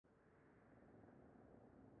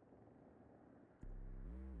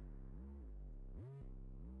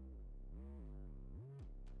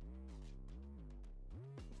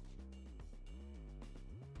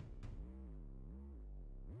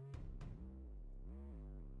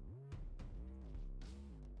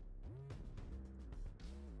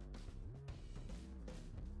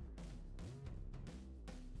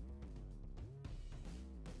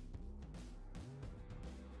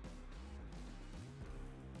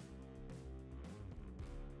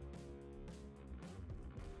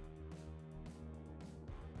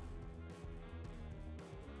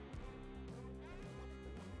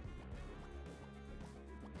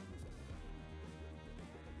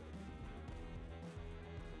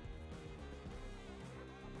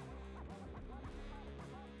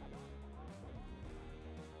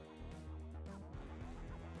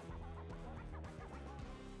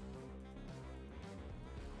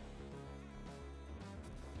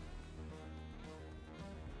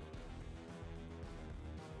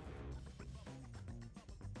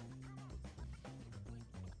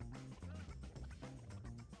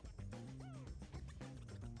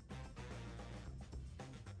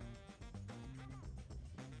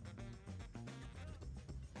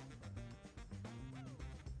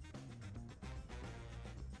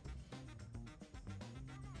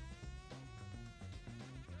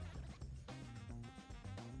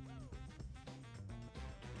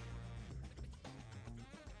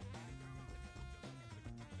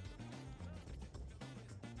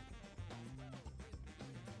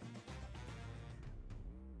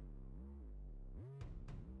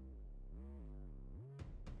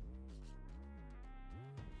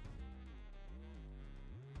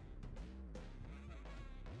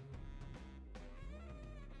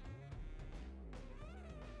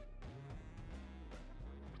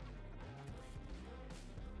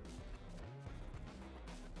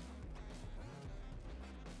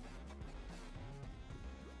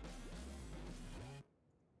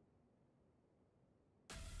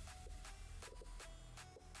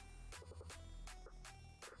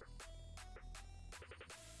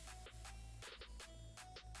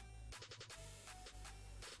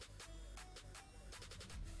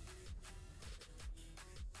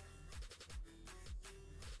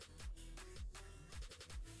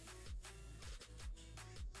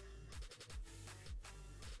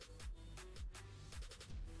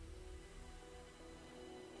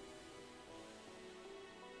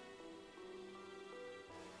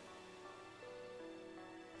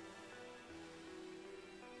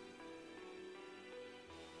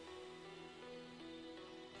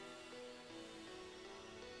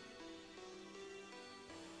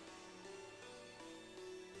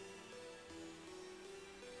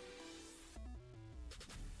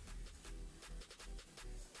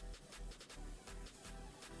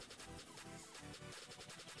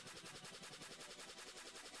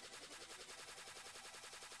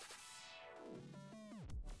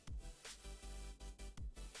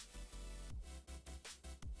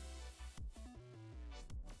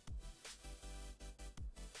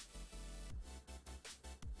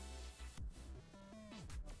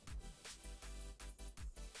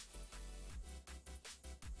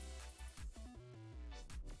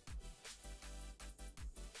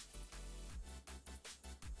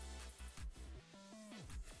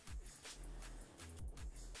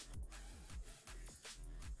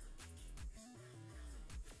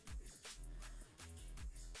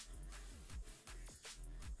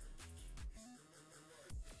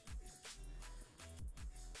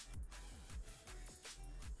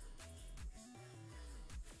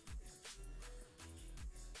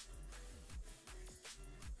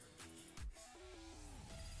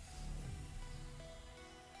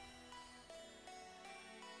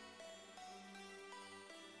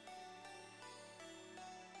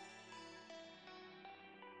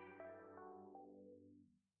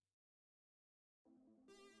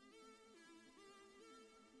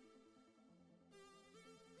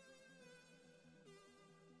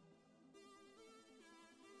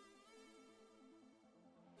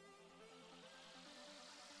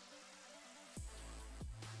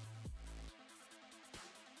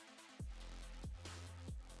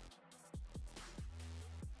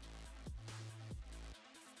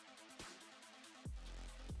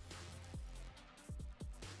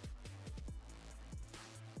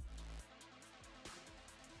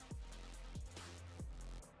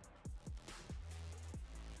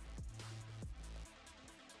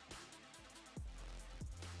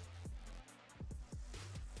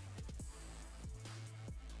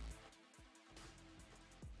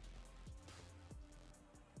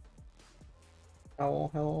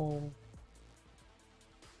Oh, hello.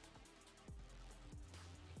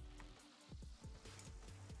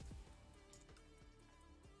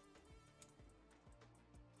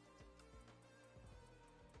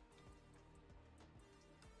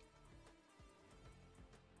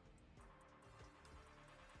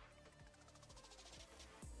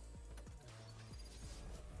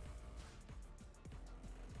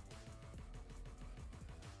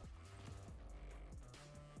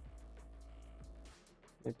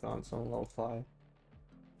 It's on some lo-fi.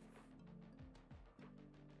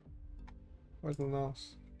 Where's the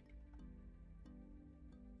mouse?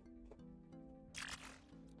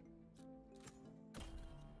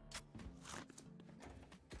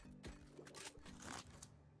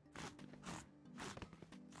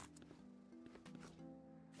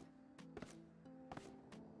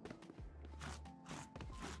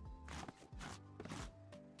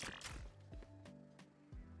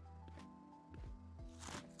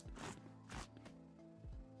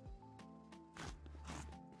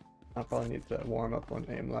 I probably need to warm up on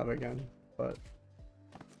aim lab again, but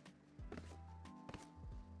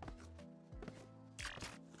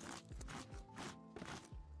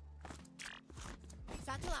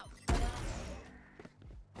satchel out.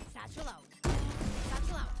 Satchel out.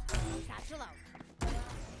 Satchel out. Satchel out.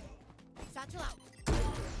 Satchel out.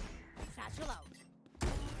 Satchel out.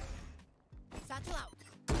 Satchel out. Satchel out.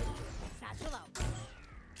 Satchel out.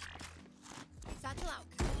 Satchel out.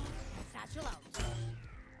 Satchel out.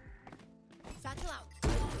 Satchel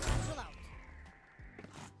out.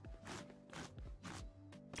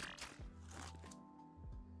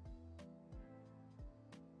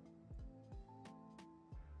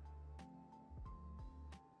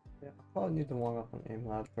 yeah, I probably need to warm up on aim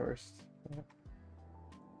lab first.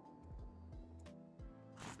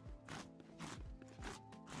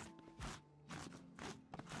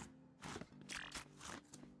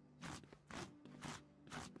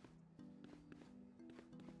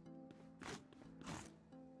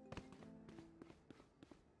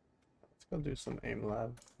 Let's go do some aim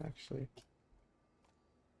lab, actually.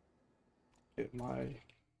 Get my,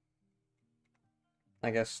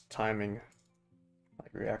 I guess, timing,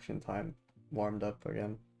 like reaction time, warmed up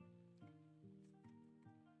again.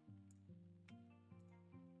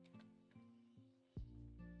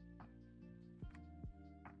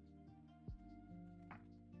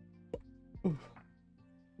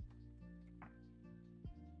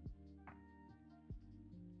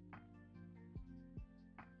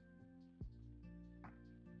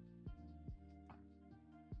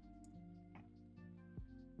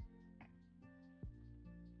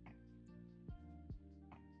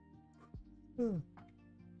 Oof.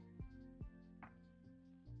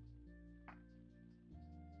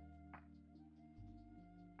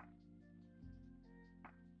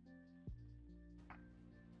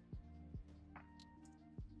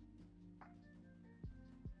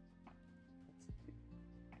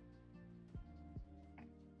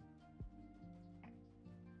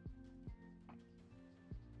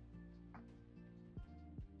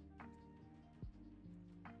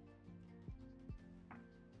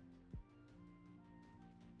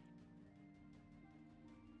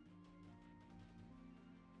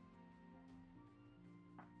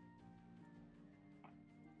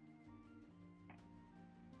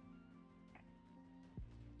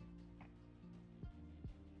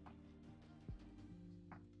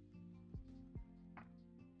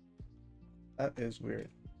 That is weird.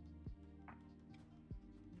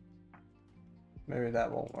 Maybe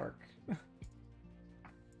that won't work.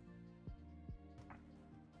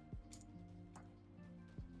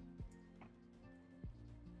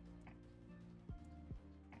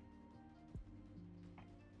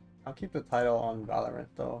 I'll keep the title on Valorant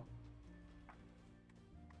though.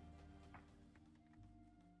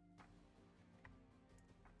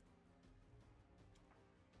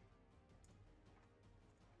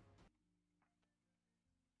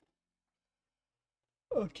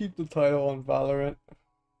 I'll keep the title on Valorant.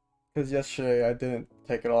 Because yesterday I didn't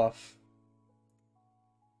take it off.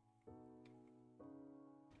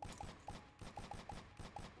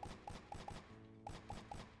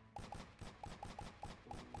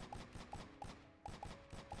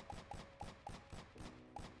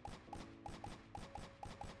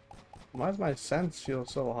 Why does my sense feel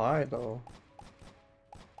so high though?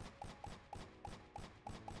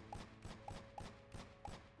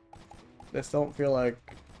 This don't feel like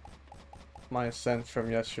my sense from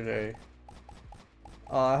yesterday.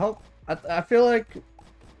 I feel like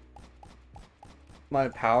my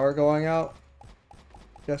power going out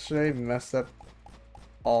yesterday messed up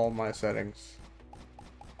all my settings.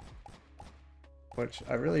 which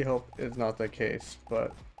I really hope is not the case,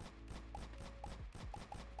 but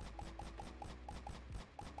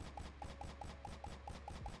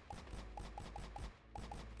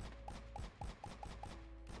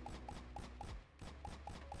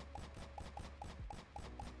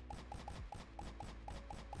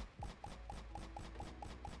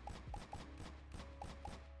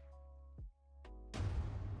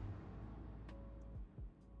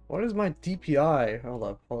what is my DPI? Hold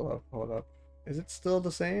up, hold up, hold up. Is it still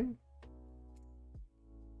the same?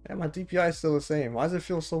 Yeah, my DPI is still the same. Why does it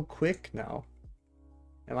feel so quick now?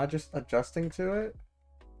 Am I just adjusting to it?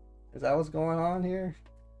 Is that what's going on here?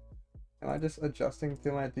 Am I just adjusting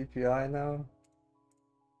to my DPI now?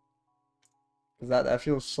 Cause that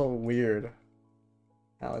feels so weird.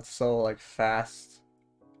 How it's so like fast.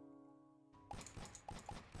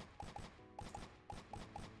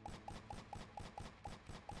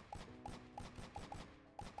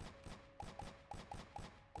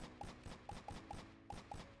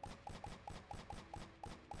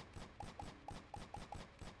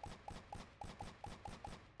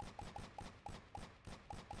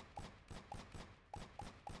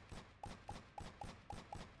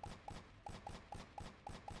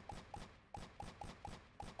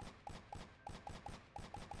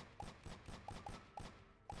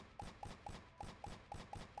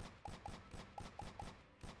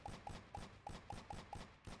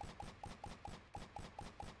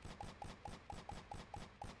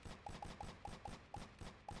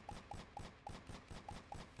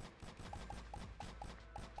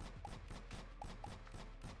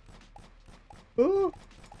 Ooh,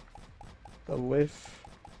 the whiff.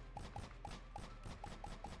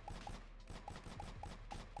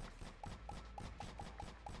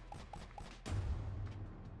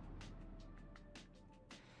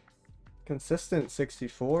 Consistent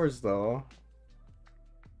 64s though.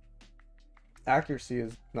 Accuracy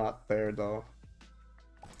is not there though.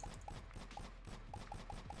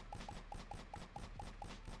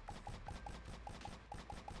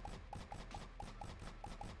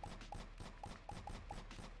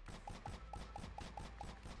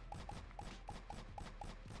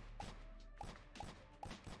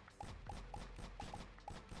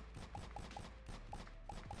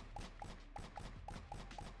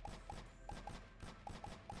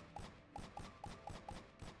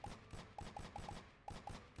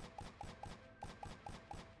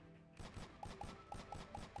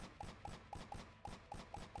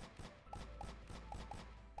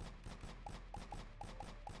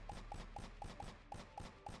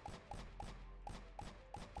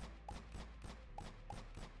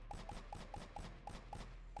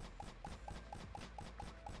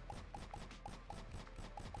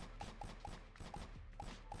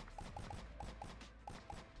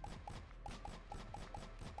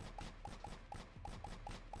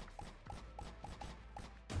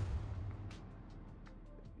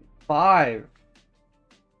 Five.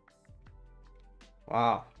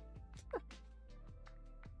 Wow.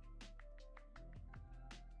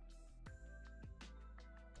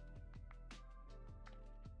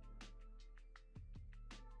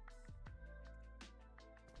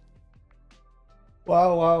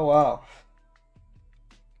 Wow, wow, wow.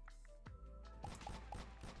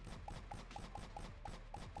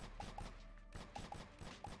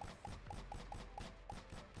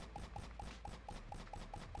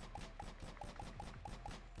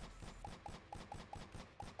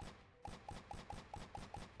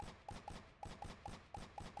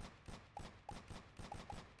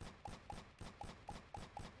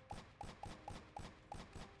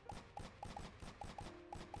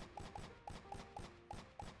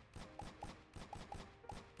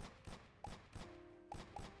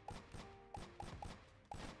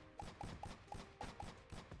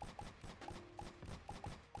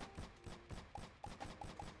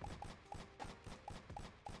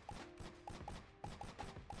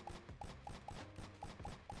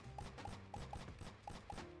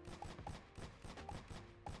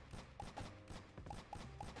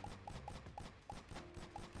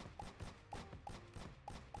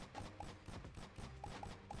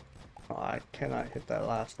 Oh, I cannot hit that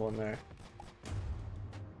last one there.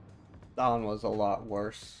 That one was a lot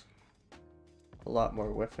worse. A lot more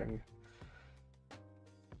whiffing.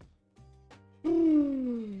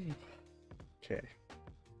 Okay.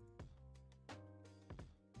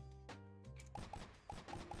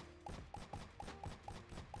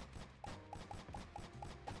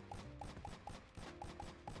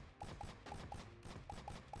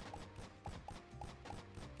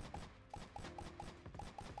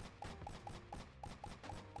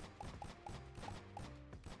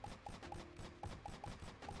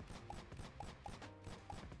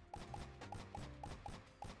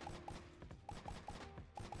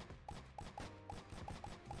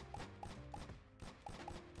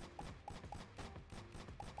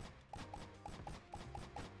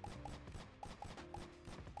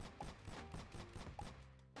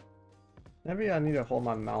 Maybe I need to hold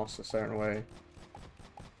my mouse a certain way.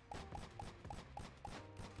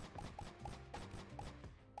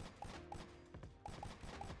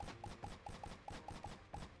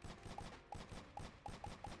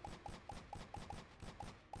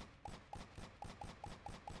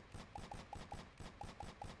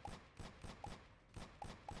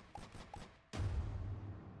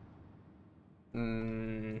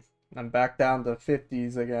 I'm back down to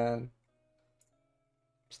 50s again.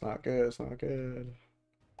 It's not good, it's not good.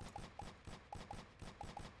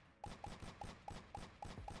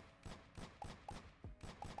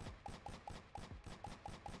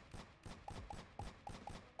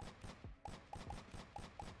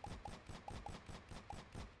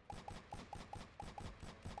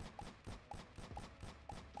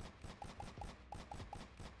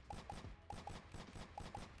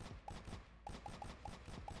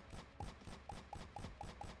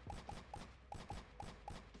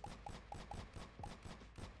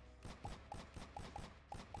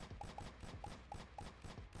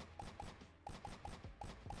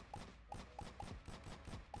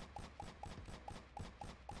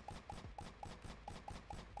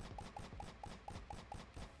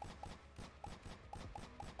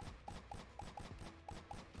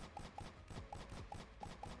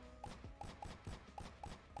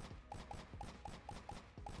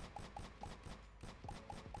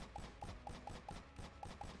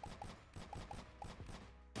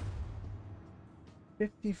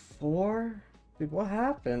 $54? Dude, what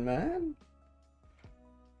happened, man?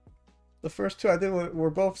 The first two I did were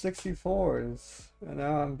both 64s, and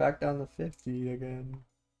now I'm back down to 50 again.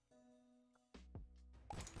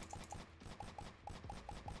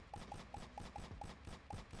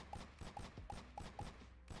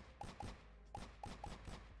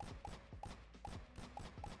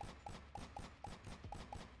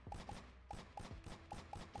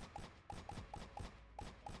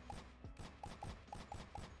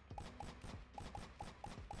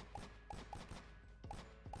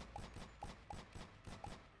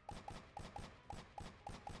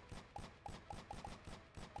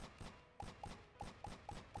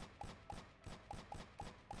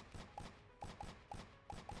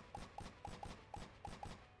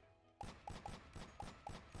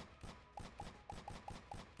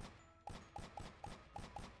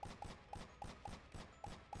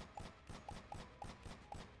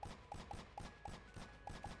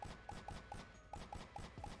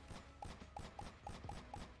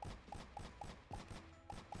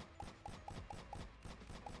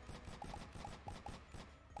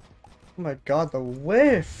 Oh my god, the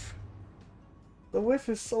whiff! The whiff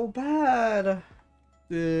is so bad!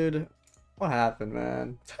 Dude, what happened,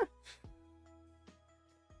 man?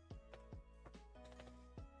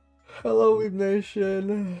 Hello, Weeb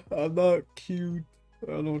Nation. I'm not cute.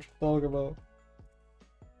 I don't know what you're talking about.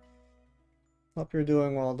 Hope you're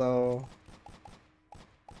doing well, though.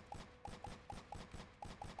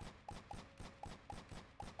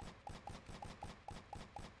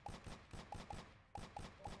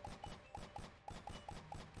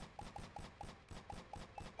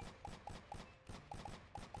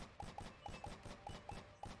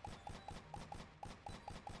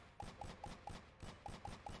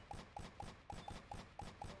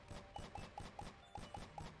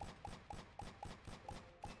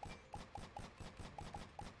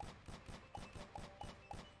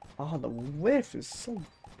 Oh, the whiff is so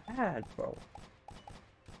bad, bro.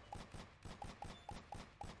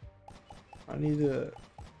 I need to...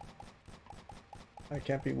 I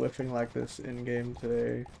can't be whiffing like this in-game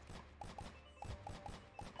today.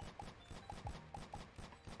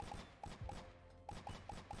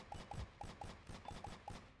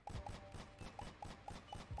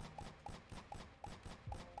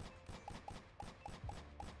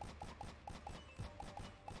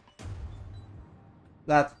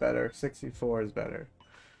 That's better. 64 is better.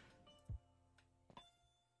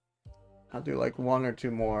 I'll do like one or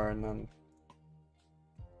two more and then...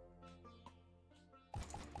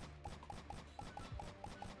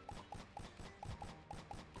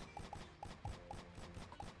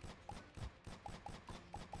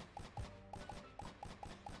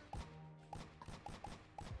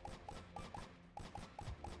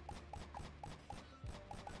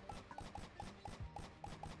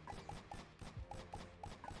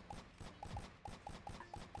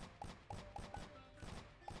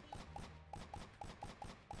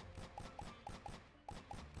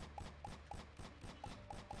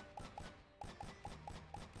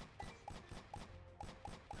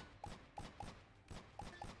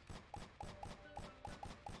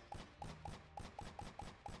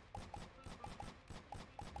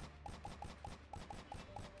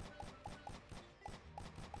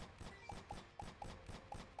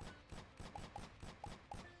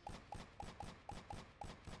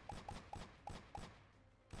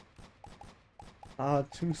 Ah,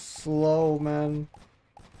 too slow, man.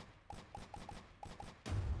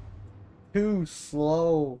 Too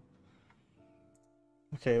slow.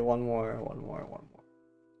 Okay, one more.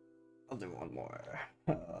 I'll do one more.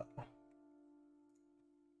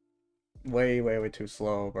 Way too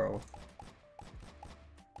slow, bro.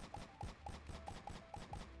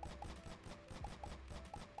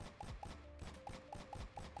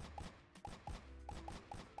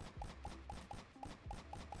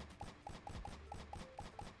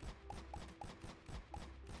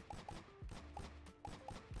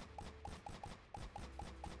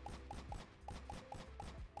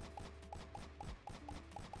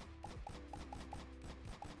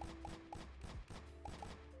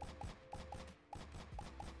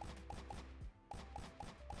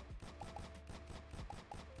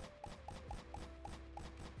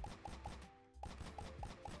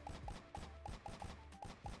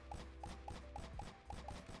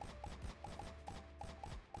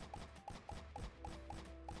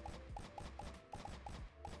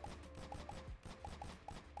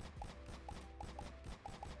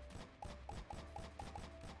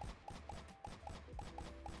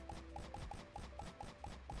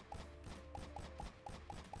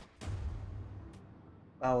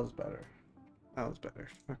 That was better. That was better.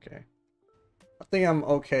 Okay. I think I'm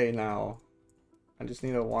okay now. I just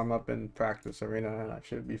need to warm up in practice arena and I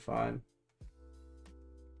should be fine.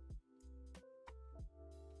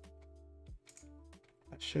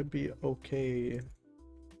 I should be okay.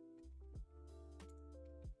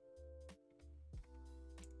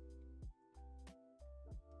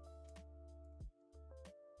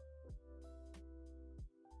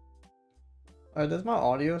 Does my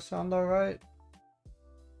audio sound alright?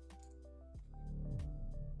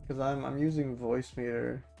 Because I'm using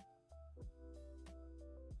voicemeeter.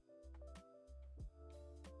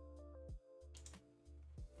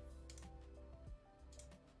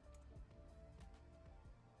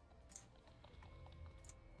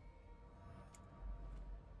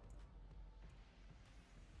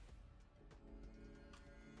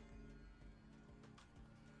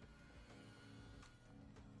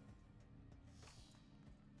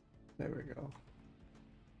 There we go.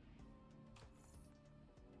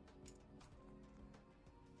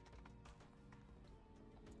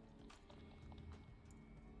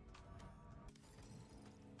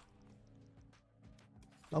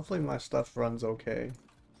 Hopefully my stuff runs okay.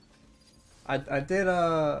 I did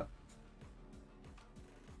up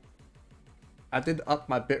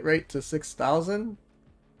my bitrate to 6,000,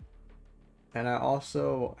 and I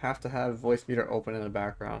also have to have voicemeeter open in the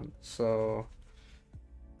background. So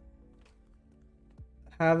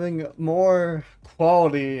having more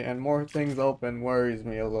quality and more things open worries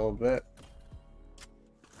me a little bit.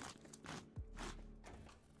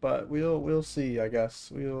 But we'll see, I guess.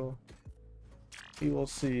 We will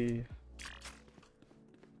see.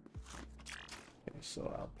 Okay,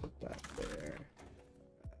 so I'll put that there.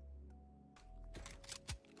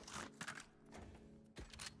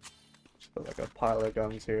 Just put like a pile of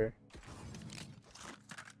guns here.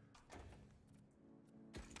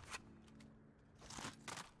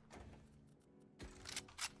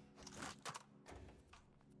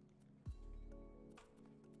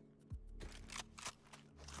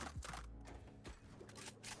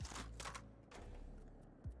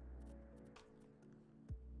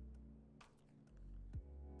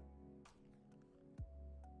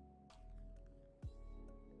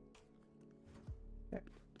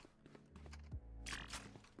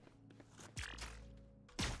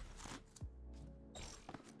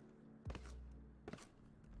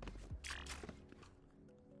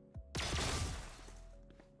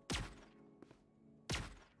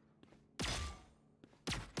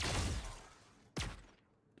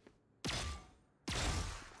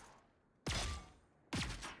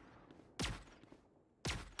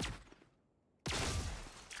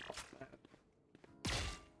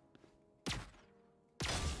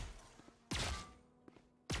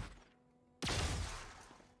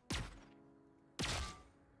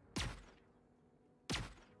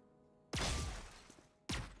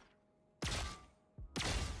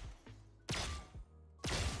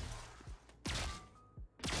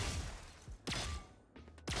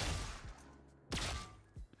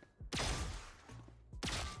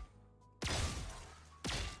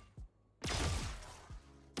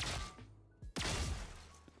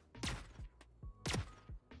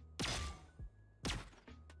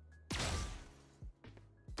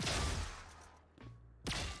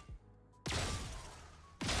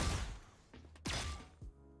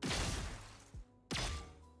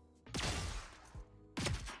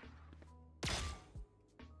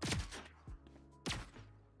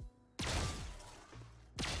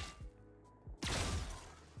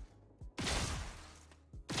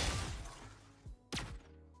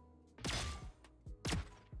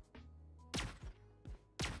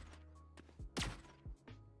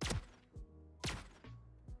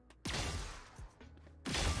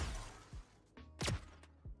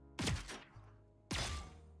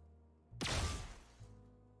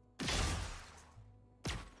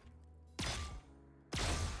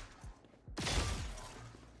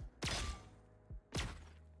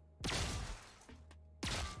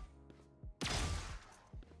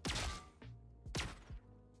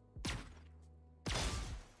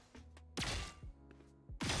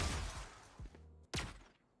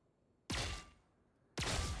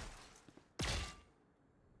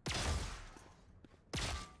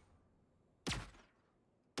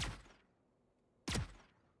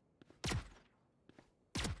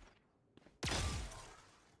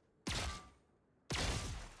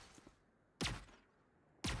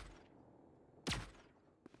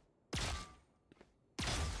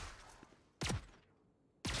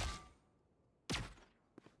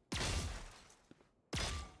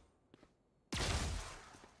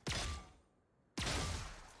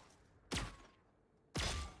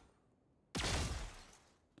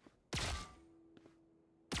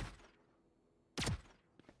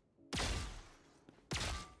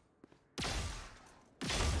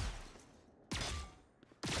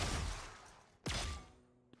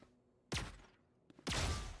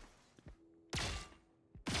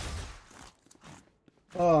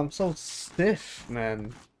 Oh, I'm so stiff,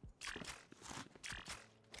 man.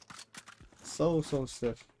 So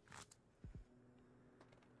stiff.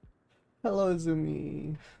 Hello,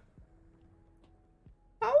 Zumi.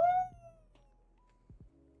 Ow!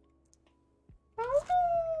 Ow!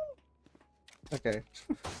 Okay.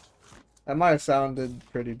 That might have sounded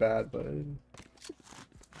pretty bad, but it's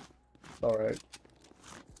alright.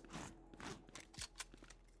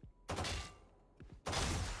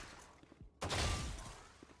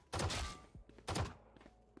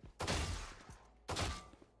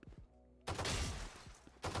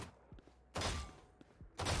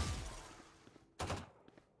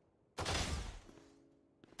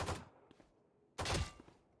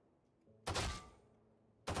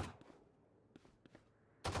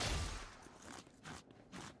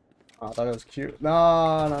 Oh, I thought it was cute.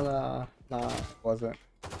 No, it wasn't.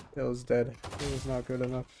 It was dead. It was not good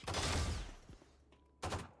enough.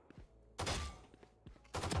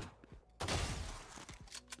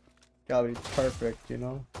 Gotta be perfect, you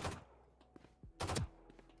know?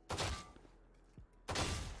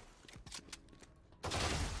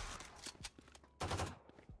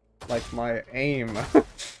 Like my aim.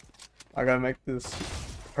 I gotta make this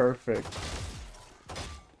perfect.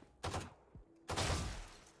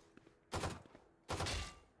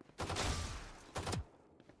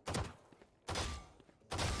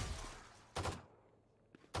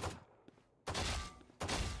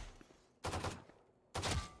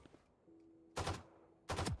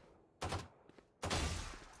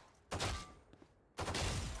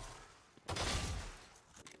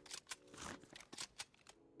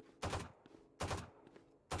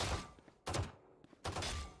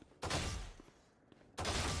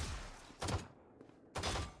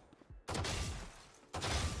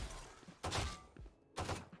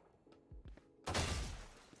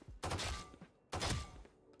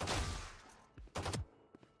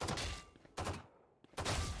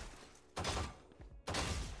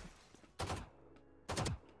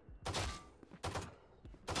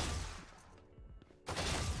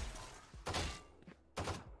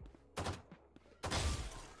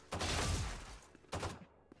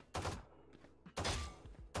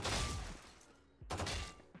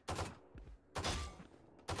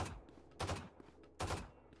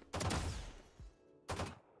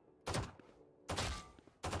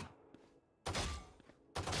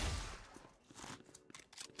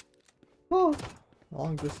 Oh,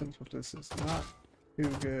 long distance with this is not too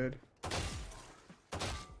good.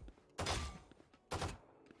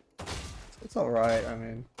 It's alright, I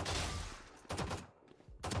mean.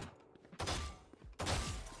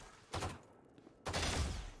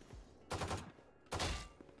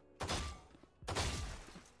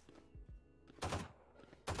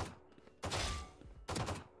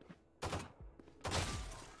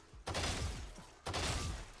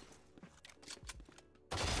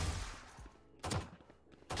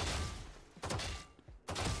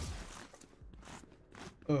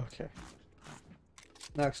 Okay.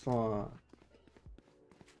 Next one.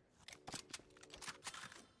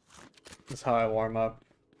 This is how I warm up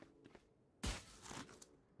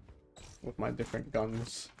with my different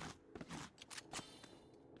guns.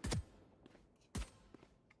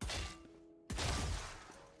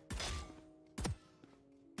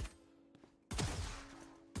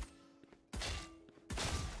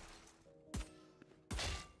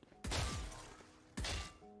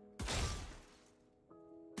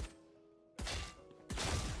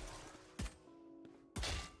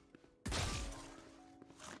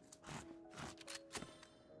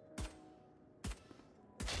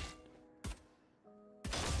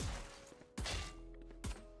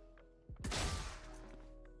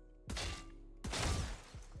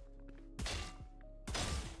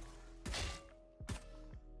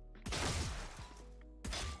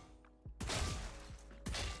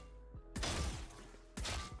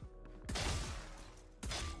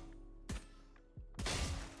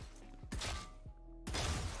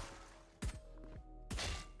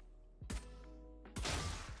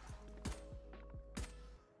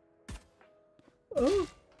 Oh.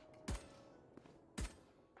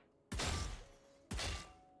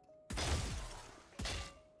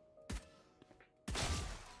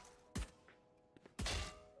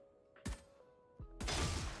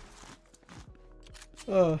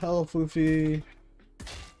 Oh, hello, Floofy.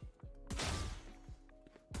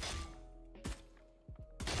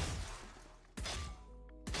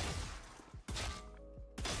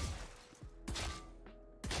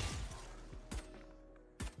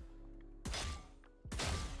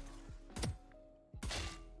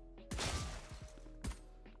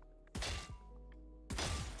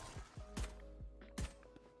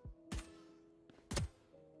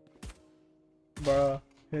 Bruh,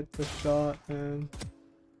 hit the shot, man.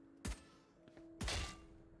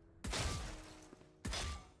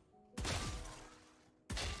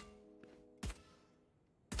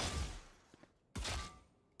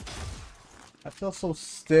 I feel so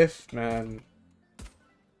stiff, man.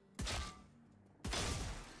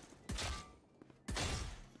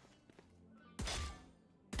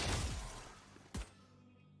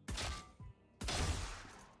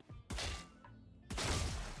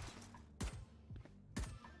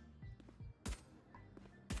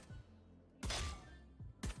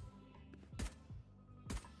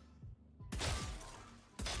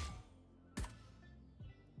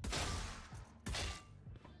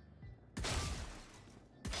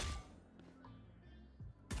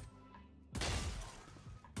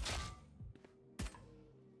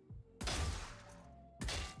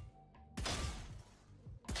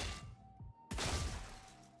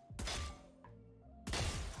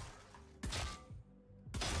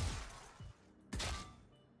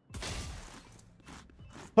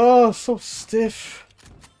 Oh, so stiff.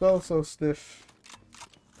 So stiff.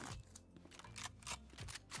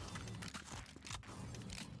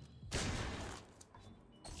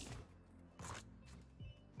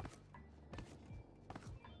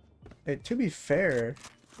 Hey, to be fair,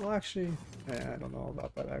 well, actually, I don't know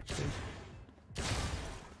about that, actually.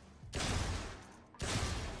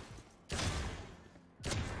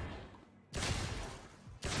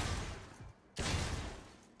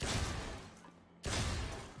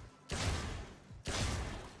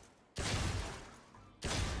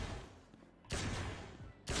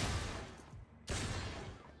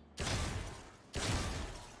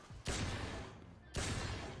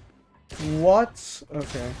 What?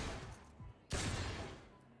 Okay.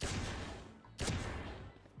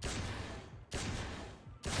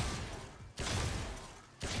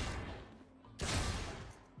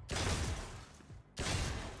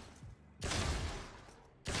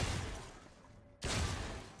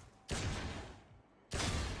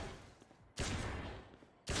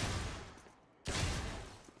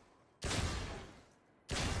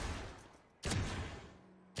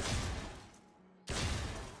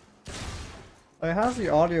 It has the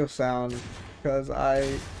audio sound because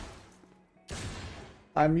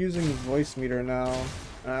I'm using voicemeeter now,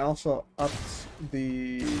 and I also upped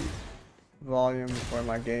the volume for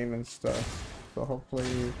my game and stuff. So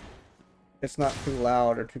hopefully it's not too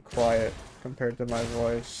loud or too quiet compared to my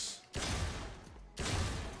voice.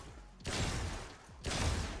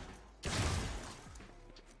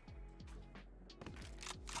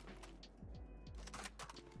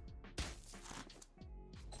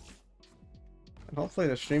 And hopefully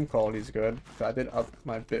the stream quality is good. I did up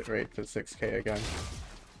my bitrate to 6K again.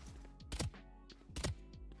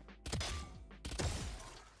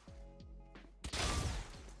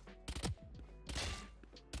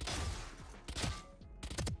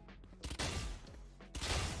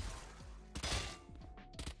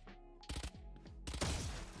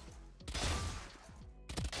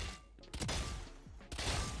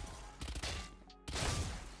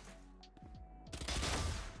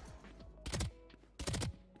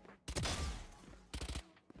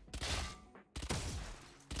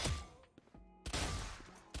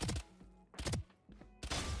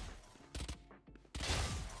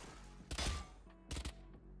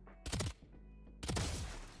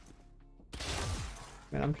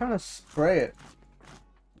 Man, I'm trying to spray it.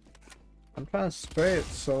 I'm trying to spray it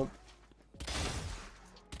so...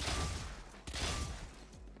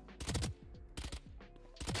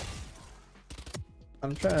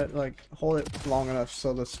 I'm trying to like hold it long enough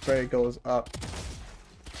so the spray goes up.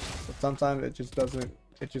 But sometimes it just doesn't,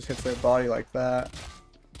 it just hits their body like that.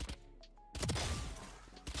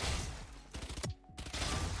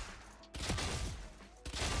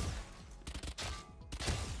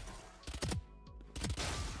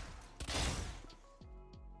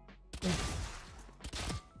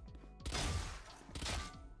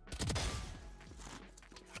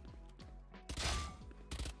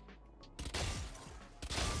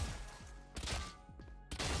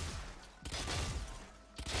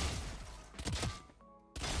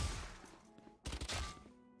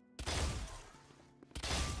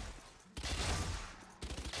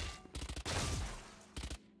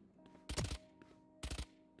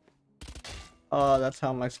 Oh, that's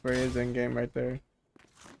how my spray is in game right there.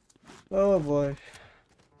 Oh boy.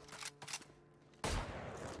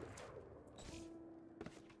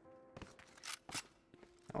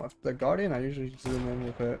 Now with the Guardian, I usually zoom in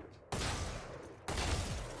with it.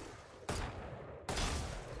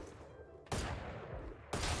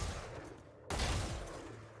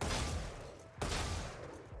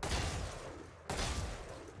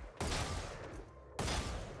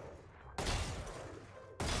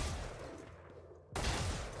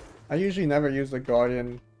 I usually never use the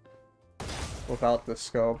Guardian without the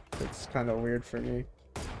scope. It's kind of weird for me.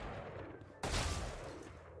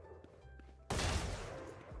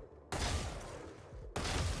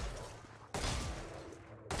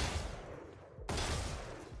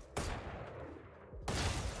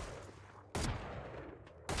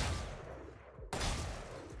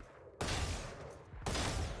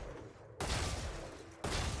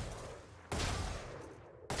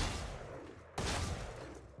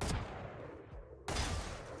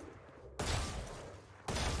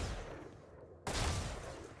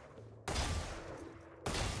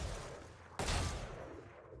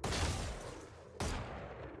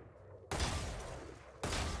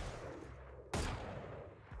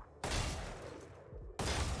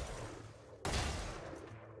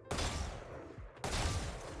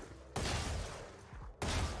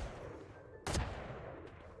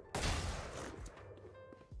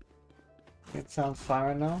 It sounds fine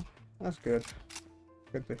right now. That's good.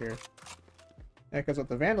 Good to hear. Yeah, because with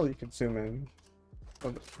the Vandal you can zoom in.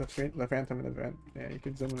 Well, the Phantom and the Vent. Yeah, you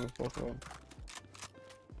can zoom in with both of them.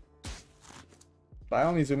 But I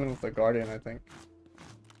only zoom in with the Guardian, I think.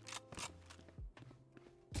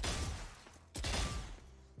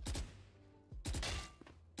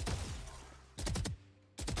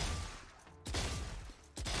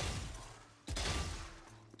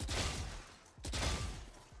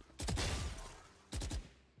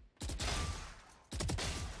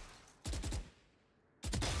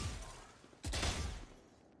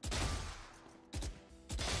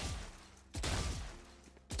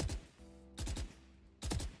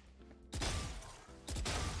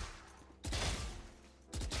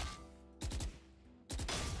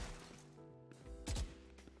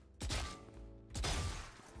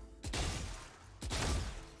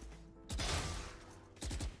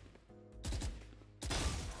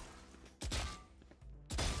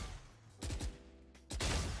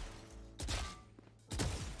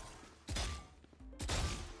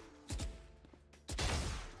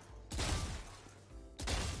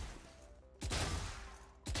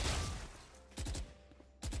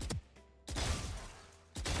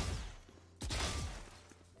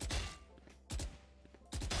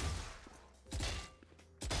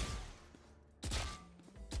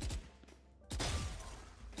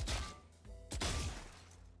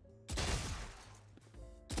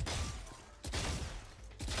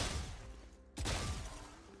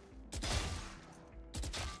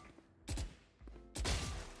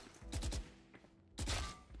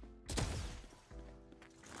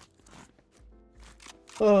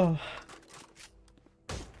 Oh.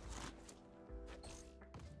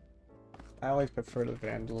 I always prefer the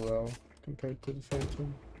Vandal though, compared to the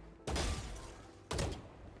Phantom.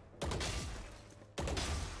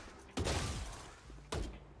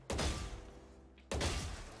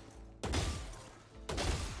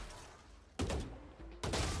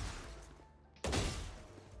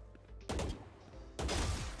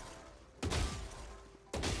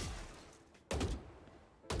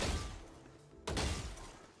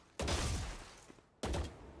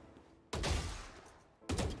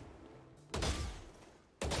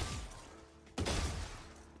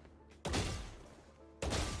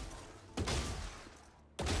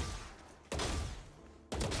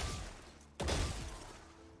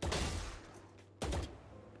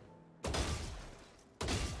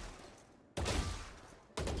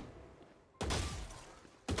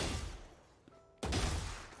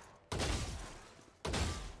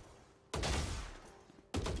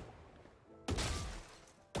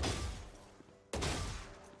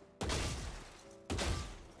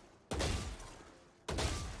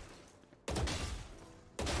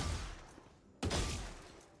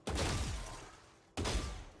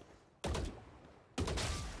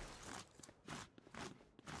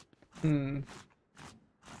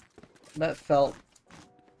 That felt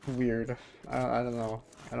weird. I don't know.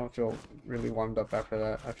 I don't feel really warmed up after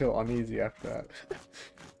that. I feel uneasy after that.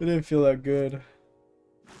 It didn't feel that good.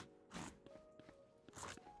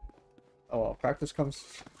 Oh well, practice comes.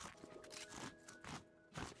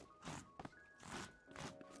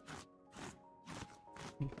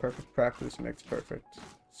 Perfect practice makes perfect.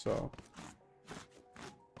 So.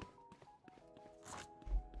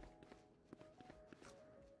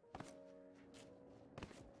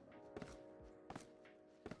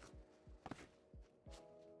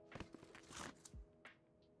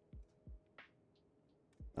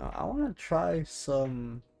 I want to try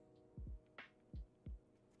some.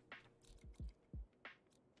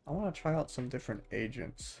 I want to try out some different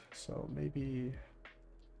agents. So maybe.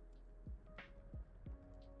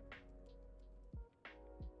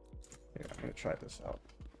 Yeah, I'm gonna try this out.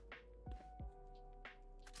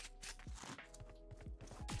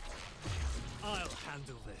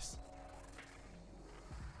 handle this.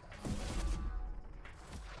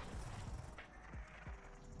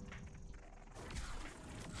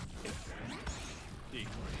 Equally.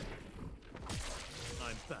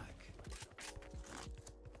 I'm back.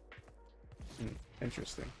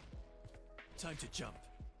 Interesting. Time to jump.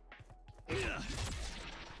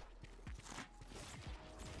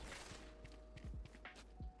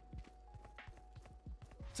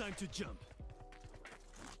 Time to jump.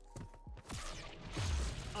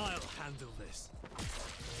 I'll handle this.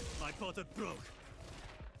 My potter broke.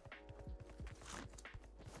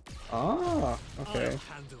 Ah, okay. I'll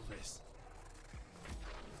handle this.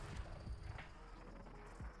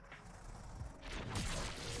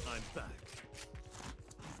 I'm back.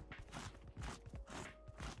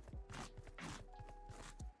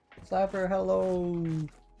 Cypher, hello.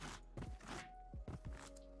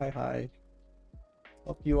 Hi, hi.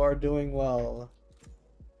 Hope you are doing well.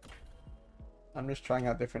 I'm just trying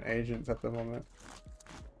out different agents at the moment.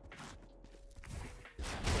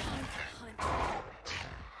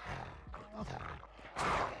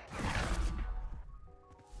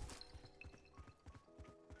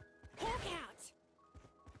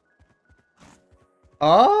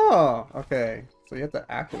 Oh, okay. So you have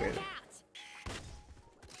to activate it.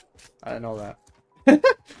 I didn't know that.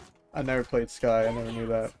 I never played Sky. I never knew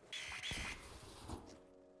that.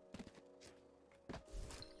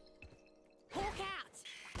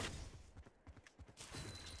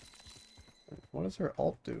 What does her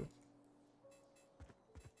ult do?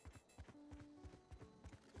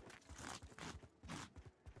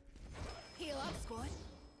 Heal up, squad.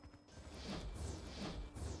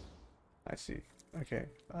 I see. Okay.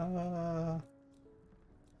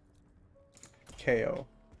 KO.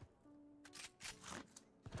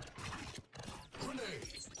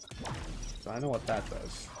 So I know what that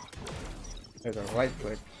does. There's a right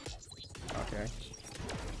click. Okay.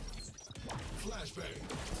 Flashbang.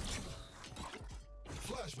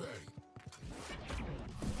 Flashbang.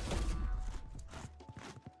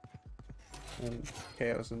 And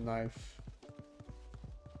KO's a knife.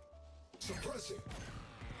 Suppressing.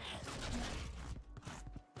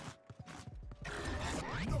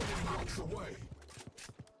 No one walks away.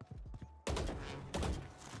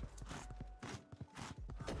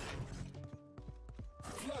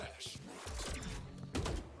 Flash.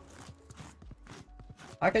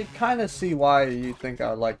 I can kind of see why you think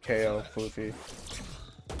I like KO, Floofy.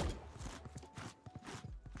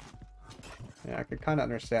 Yeah, I can kind of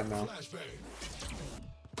understand now. Flashbang.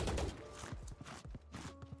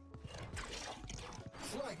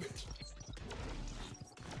 Fragment.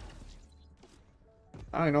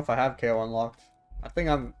 I don't even know if I have KO unlocked. I think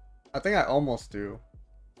I almost do.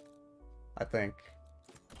 I think.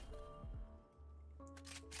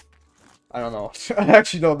 I don't know. I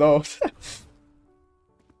actually don't know.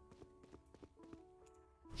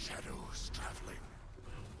 Shadows traveling.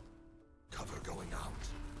 Cover going out.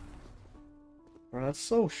 Bro, that's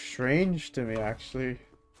so strange to me, actually.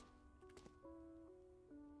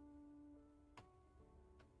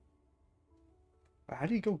 How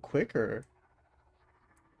do you go quicker?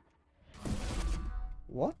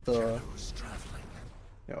 What the? Shadows traveling.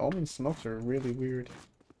 Yeah, Omen smokes are really weird.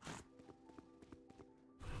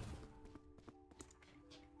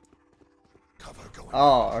 Cover going out.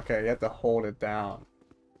 Oh, okay, you have to hold it down.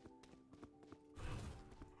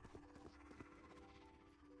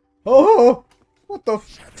 Oh! What the f-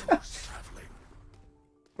 Shadows traveling.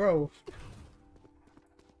 Bro.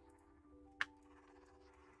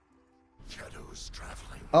 Shadows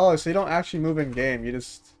traveling. Oh, so you don't actually move in game, you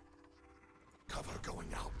just... Cover going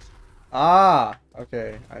out. Ah!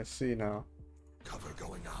 Okay, I see now. Cover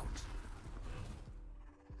going out.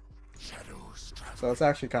 Shadows traveling. So it's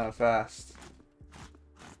actually kind of fast.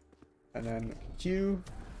 And then Q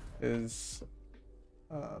is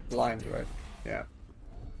blind, right? Yeah,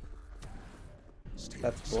 Stay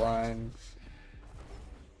that's inside. blind.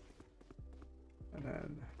 And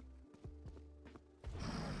then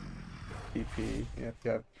PP,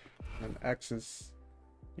 yep. And X is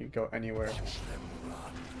you go anywhere. Watch them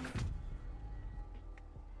run.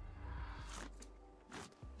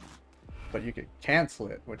 But you can cancel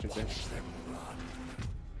it, which is Watch interesting. them run.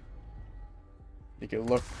 You can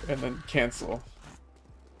look and then cancel.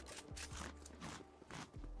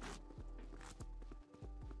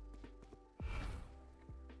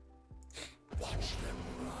 Watch them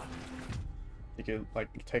run. You can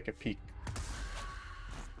like take a peek.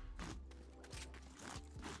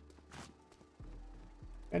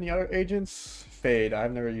 Any other agents? Fade.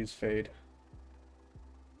 I've never used Fade.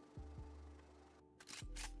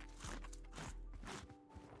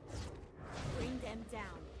 Bring them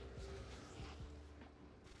down.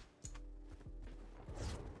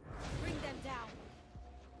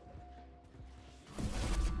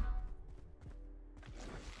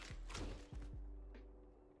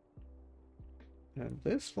 And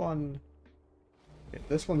this one... Yeah,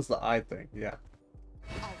 this one's the eye thing, yeah.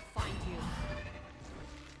 I'll find you.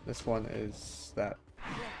 This one is that,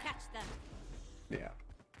 We'll catch them. yeah.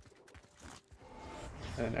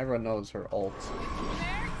 And everyone knows her ult.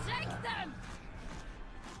 There, take them.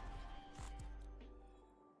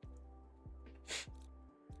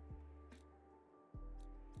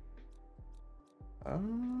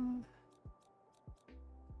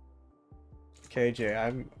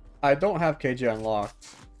 KJ, I don't have KJ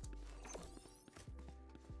unlocked.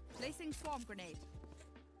 Placing swarm grenade.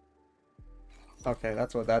 Okay,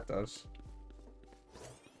 that's what that does.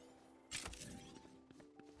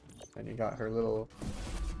 And you got her little...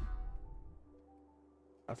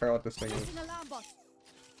 I forgot what this thing is. Placing alarm bot.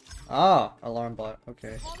 Ah! Alarm bot,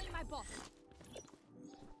 okay. Calling my bot.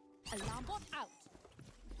 Alarm bot out.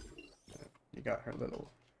 You got her little...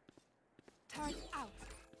 Turret out.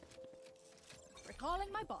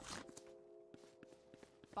 Recalling my bot.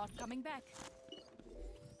 Bot coming back.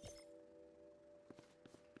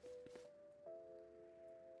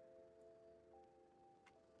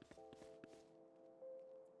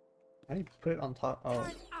 How do you put it on top? Oh.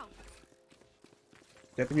 Turret out.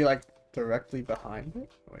 You have to be like directly behind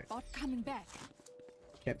it? Wait, Bot coming back.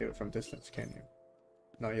 you can't do it from distance, can you?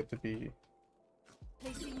 No, you have to be...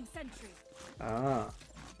 Placing sentry. Ah.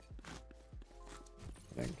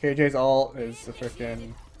 And KJ's ult is the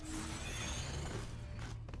frickin'...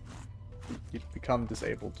 You become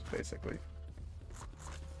disabled, basically.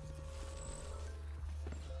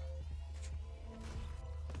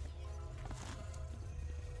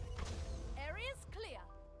 Area's clear.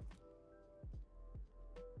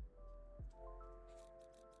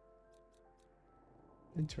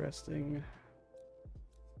 Interesting.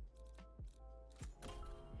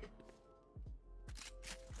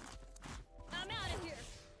 I'm out of here.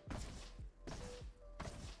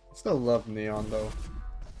 Still love Neon though.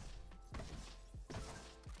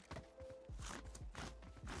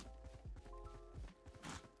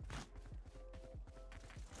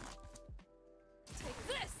 Take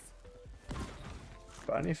this.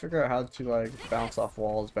 But I need to figure out how to like bounce off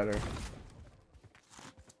walls better.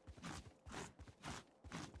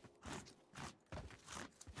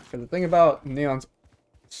 Because the thing about Neon's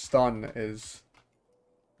stun is,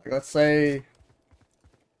 like, let's say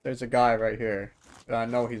there's a guy right here, and I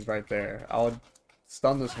know he's right there. I would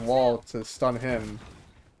stun this wall to stun him,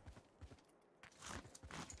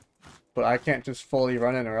 but I can't just fully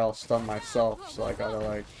run in or else stun myself, so I gotta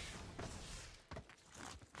like,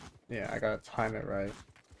 yeah, I gotta time it right.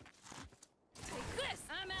 Take this.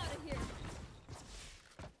 I'm out of here.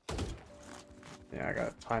 Yeah, I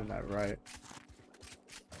gotta time that right.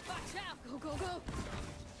 Watch out. Go, go, go.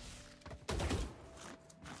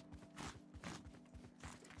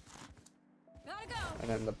 Gotta go. And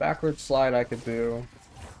then the backward slide I could do.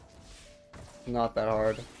 Not that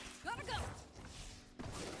hard. Gotta go.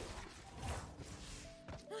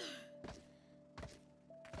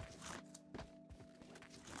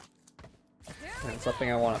 And it's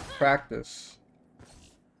something I want to practice.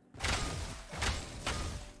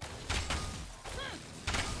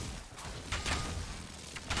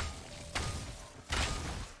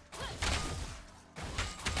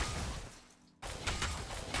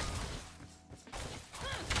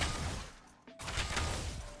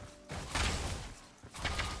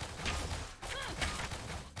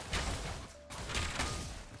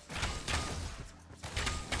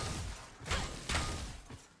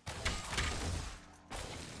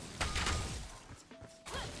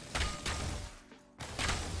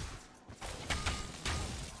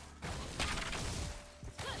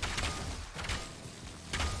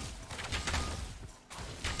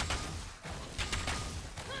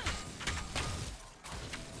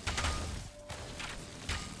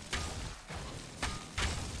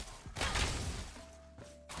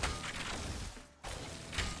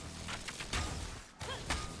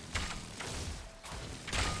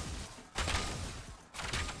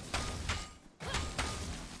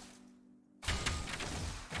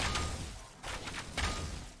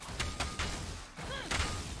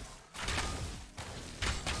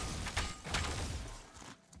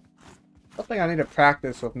 Something I need to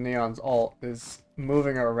practice with Neon's ult is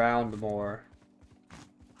moving around more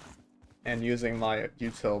and using my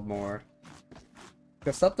util more.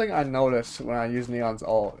 Because something I notice when I use Neon's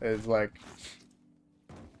ult is like,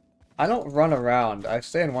 I don't run around. I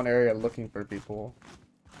stay in one area looking for people.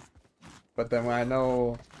 But then when I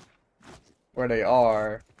know where they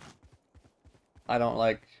are, I don't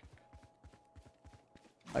like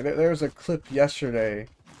there was a clip yesterday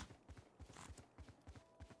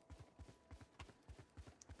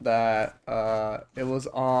that it was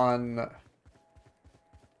on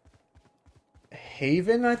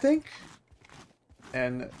Haven, I think.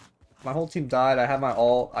 And my whole team died. I had my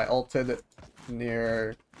ult. I ulted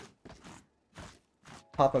near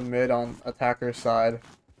top of mid on attacker's side.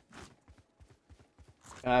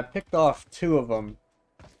 And I picked off 2 of them.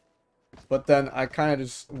 But then I kind of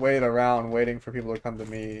just waited around waiting for people to come to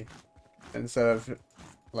me. Instead of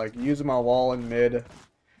like using my wall in mid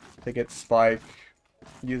to get spike.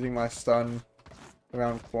 Using my stun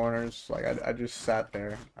around corners. Like I just sat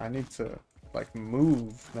there. I need to like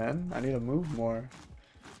move, man. I need to move more.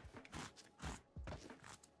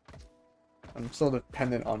 I'm so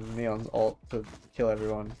dependent on Neon's ult to kill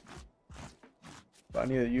everyone. But I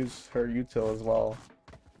need to use her util as well,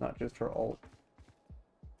 not just her ult.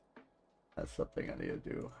 That's something I need to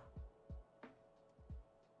do.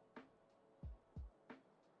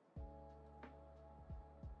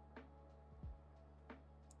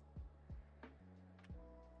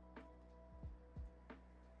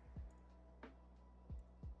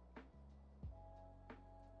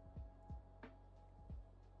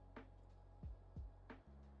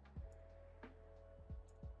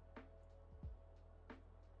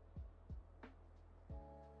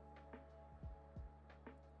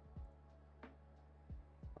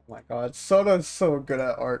 Oh my god, Soda is so good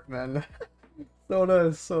at art, man. Soda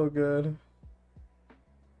is so good.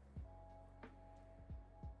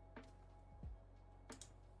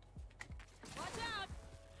 Watch out!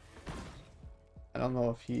 I don't know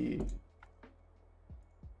if he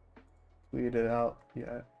tweeted out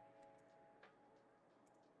yet.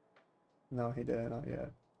 No, he didn't, not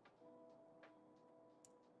yet.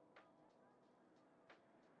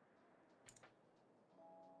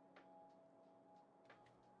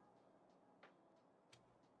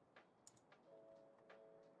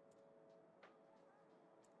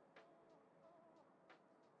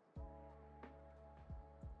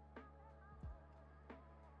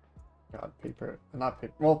 God, paper. Not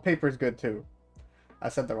paper. Well, paper's good too. I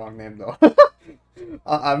said the wrong name though.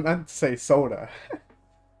 I meant to say soda.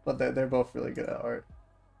 But they're both really good at art.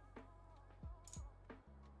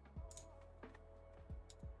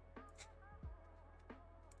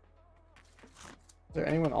 Is there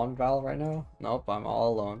anyone on Val right now? Nope, I'm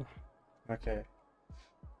all alone. Okay.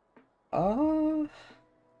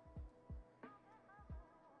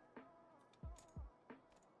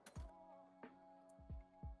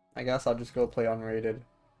 I guess I'll just go play unrated.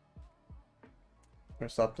 Or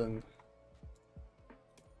something.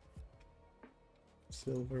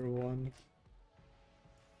 Silver 1.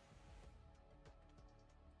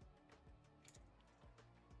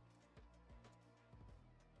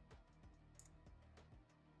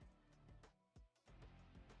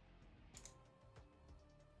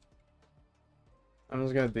 I'm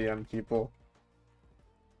just gonna DM people.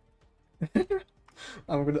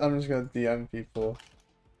 I'm just gonna DM people.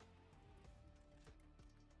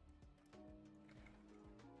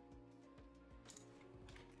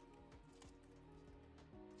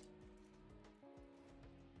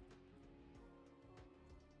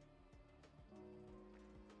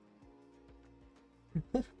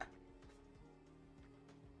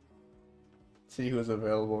 See who's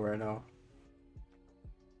available right now.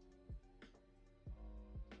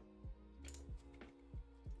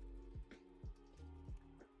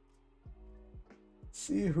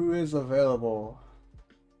 See who is available.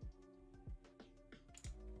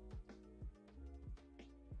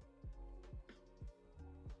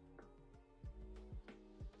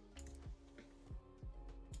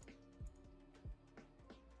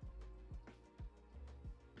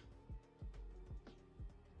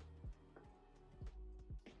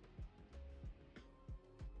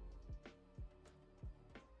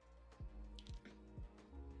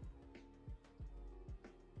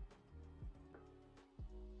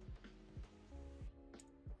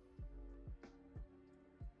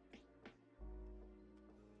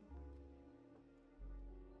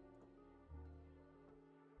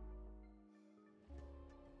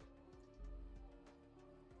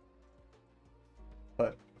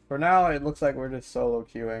 But for now, it looks like we're just solo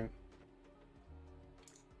queuing.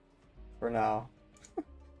 For now.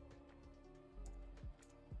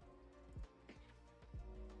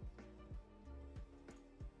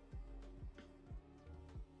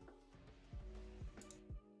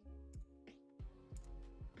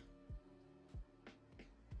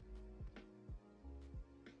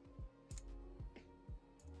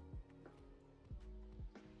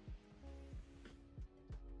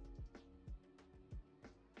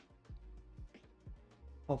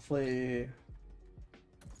 Hopefully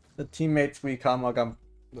the teammates we come like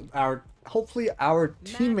hopefully our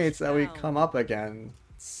teammates that we come up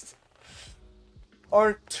against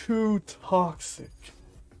aren't too toxic.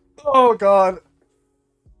 Oh god.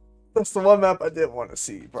 That's the one map I didn't want to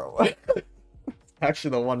see, bro.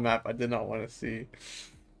 Actually, the one map I did not want to see.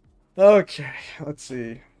 Okay, let's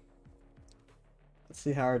see. Let's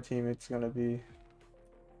see how our teammate's gonna be.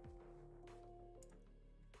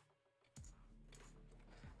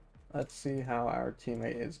 Let's see how our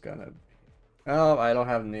teammate is gonna be. Oh, I don't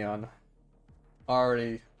have neon.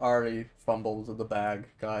 Already fumbled the bag,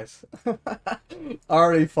 guys.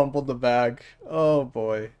 Already fumbled the bag. Oh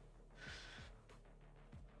boy.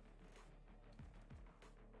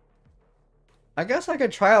 I guess I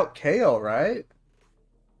could try out KO, right?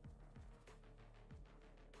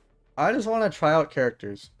 I just want to try out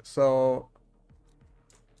characters, so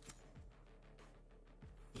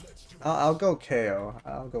I'll go KO.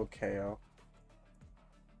 I'll go KO.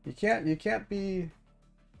 You can't get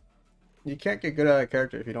good at a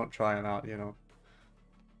character if you don't try him out, you know.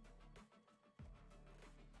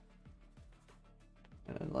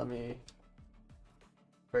 And let me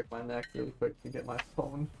break my neck really quick to get my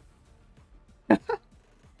phone.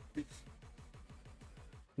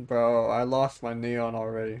 Bro, I lost my neon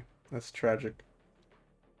already. That's tragic.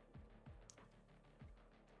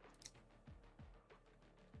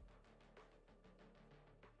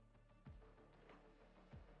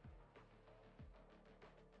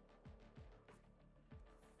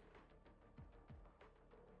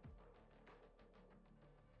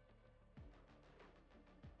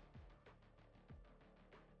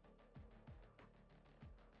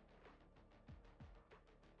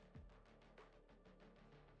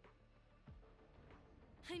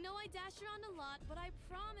 I know I dash around a lot, but I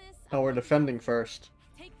promise. Oh, we're defending first.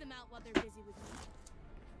 Take them out while they're busy with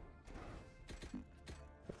me.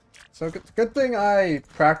 So good thing I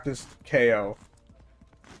practiced KO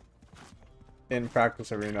in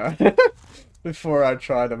practice arena before I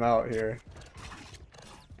tried him out here.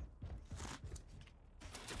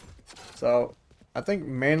 So I think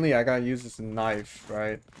mainly I gotta use this knife,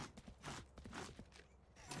 right?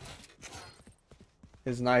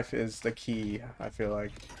 His knife is the key, I feel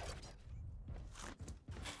like.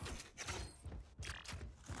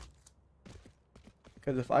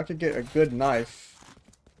 Because if I could get a good knife...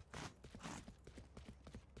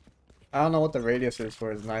 I don't know what the radius is for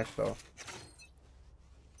his knife, though.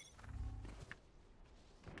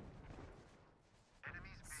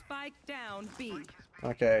 Spike down B.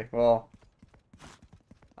 Okay, well...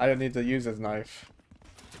 I don't need to use his knife.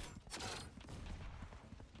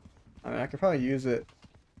 I mean, I could probably use it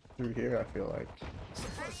through here, I feel like.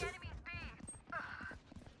 Suppressor.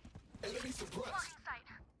 Enemy suppressed.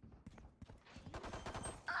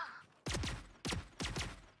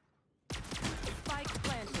 Spike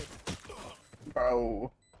planted.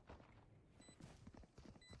 Bro.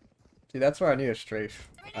 See, that's where I need a strafe.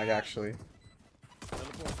 Like, actually.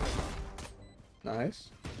 Nice.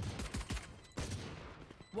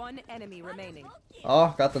 One enemy remaining.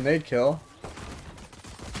 Oh, got the nade kill.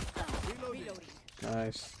 Reloading.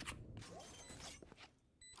 Nice.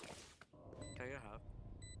 Can you have?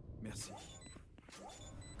 Merci.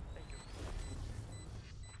 Thank you.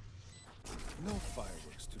 No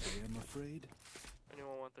fireworks today, I'm afraid.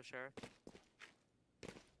 Anyone want to share?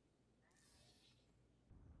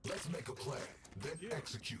 Let's make a plan, then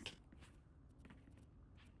execute.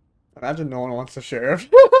 Imagine no one wants a sheriff.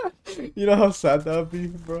 You know how sad that would be,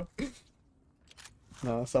 bro?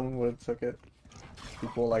 No, someone would have took it.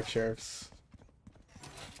 People like sheriffs.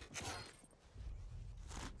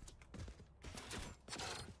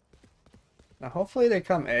 Now hopefully they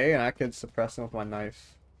come A and I could suppress them with my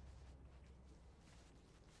knife.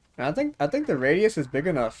 And I think the radius is big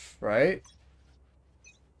enough, right?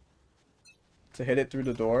 To hit it through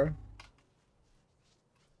the door.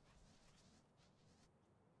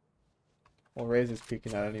 Well, Raze is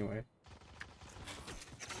peeking out anyway.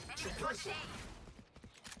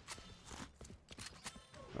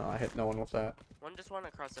 No, I hit no one with that. One just went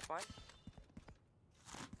across the line.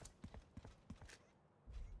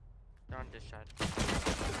 They're on this side.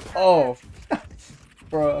 Oh,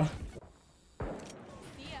 bruh.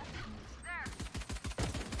 See ya.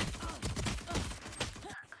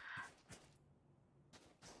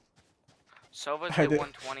 Sova's I hit did-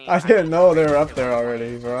 120. I didn't know they were up there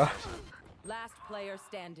already, bro. Last player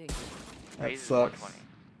standing. That Raze is sucks. 120.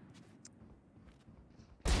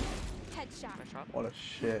 Headshot. Nice shot. What a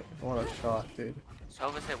shit. What a shot, dude.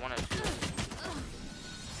 Sova's hit 102. Nice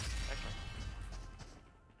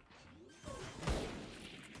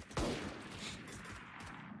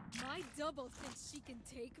shot. My double thinks she can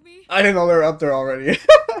take me. I didn't know they were up there already.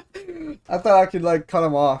 I thought I could like cut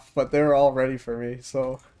them off, but they were all ready for me,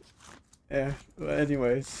 so yeah. But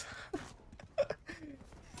anyways.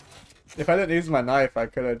 If I didn't use my knife, I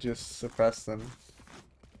could have just suppressed them.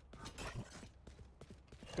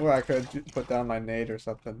 Or I could put down my nade or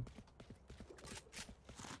something.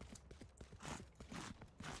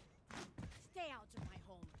 Stay out of my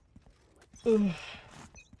home.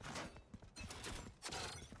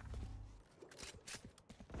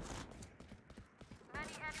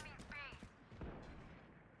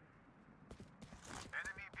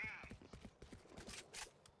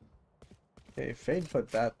 Okay, Fade put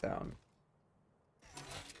that down.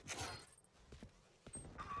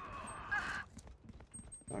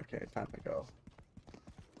 Okay, time to go.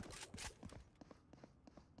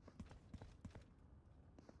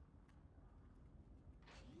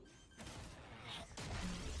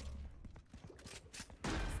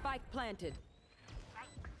 Spike planted.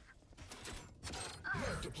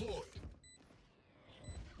 Net deployed.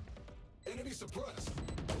 Enemy suppressed.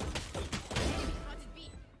 Spotted B.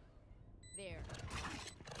 There.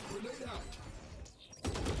 Grenade out.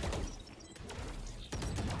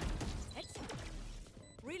 Headshot.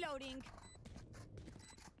 Reloading.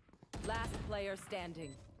 Last player standing.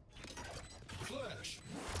 Flash.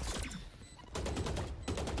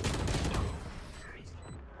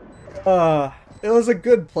 It was a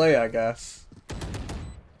good play, I guess.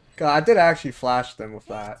 God, I did actually flash them with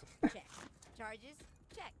that. Check. Charges.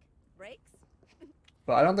 Check. Brakes.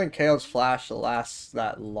 But I don't think KO's flash lasts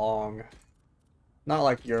that long. Not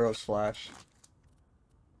like Euro's flash.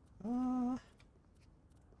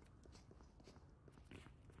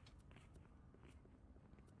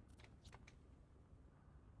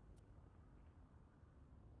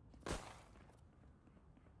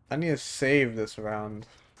 I need to save this round.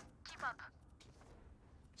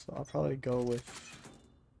 So I'll probably go with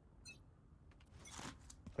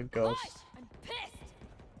a ghost. I'm pissed.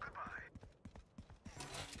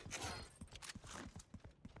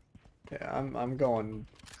 Yeah, I'm going.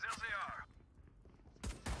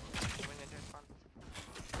 Swing into his front.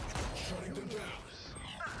 Shutting them down.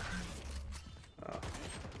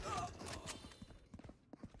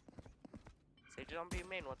 Sage is on B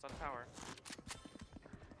main. What's on tower?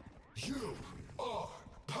 You are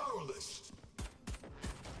powerless.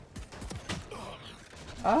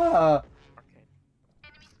 Ah! Arcade.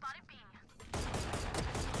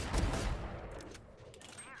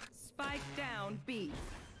 Spike down B.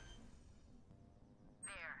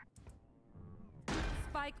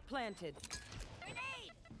 Spike planted.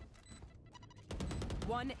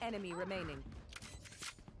 One enemy remaining.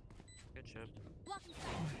 Good shit. Blocking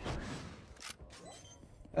sight.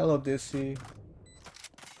 Hello, Dissy.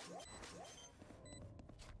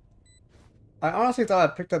 I honestly thought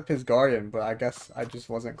I picked up his Guardian, but I guess I just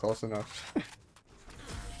wasn't close enough.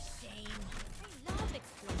 Shame. I love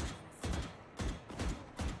explosions.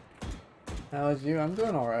 How is you? I'm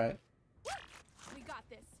doing alright. We got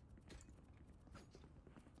this.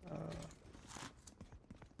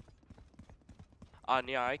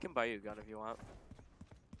 Yeah, I can buy you a gun if you want.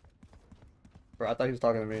 Bro, I thought he was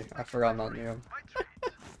talking to me. I forgot I'm not Neon.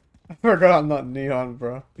 I forgot I'm not Neon,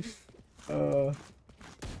 bro.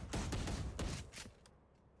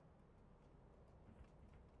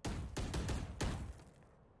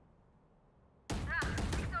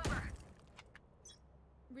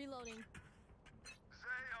 Reloading.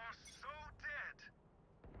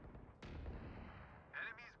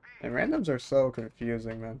 And randoms are so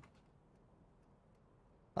confusing, man.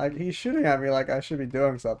 Like, he's shooting at me like I should be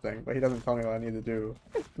doing something, but he doesn't tell me what I need to do.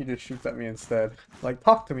 He just shoots at me instead. Like,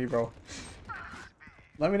 talk to me, bro.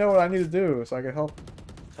 Let me know what I need to do so I can help.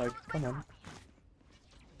 Like, come on.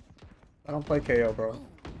 I don't play KO, bro.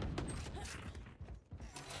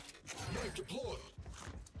 Knife deployed.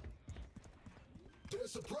 They're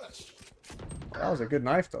suppressed. That was a good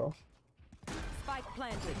knife, though. Spike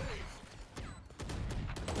planted.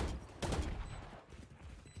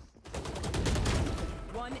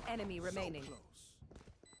 One enemy remaining.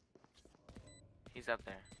 He's up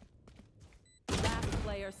there. Last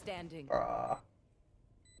player standing.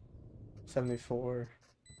 74.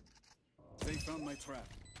 They found my trap.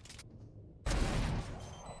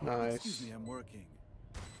 Nice. Excuse me, I'm working.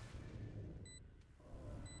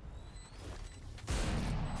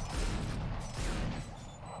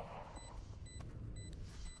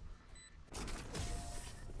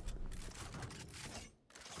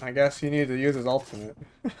 I guess he needed to use his ultimate.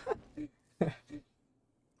 You're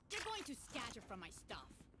going to scatter from my stuff.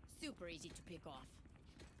 Super easy to pick off.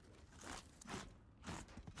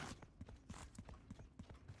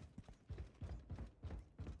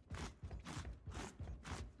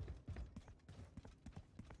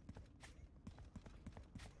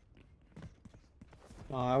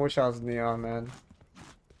 Oh, I wish I was Neon, man.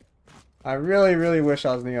 I really, really wish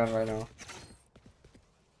I was Neon right now.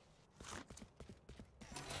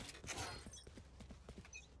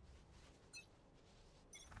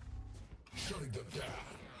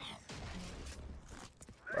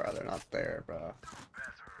 Yeah, they're not there, bro.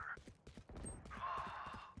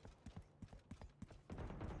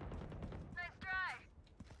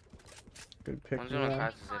 Good pick. One's gonna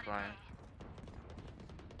pass the zip line.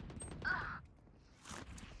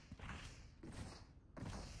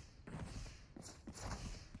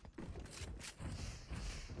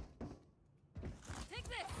 Take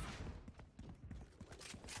this.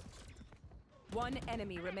 One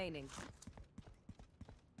enemy remaining.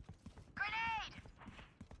 Grenade.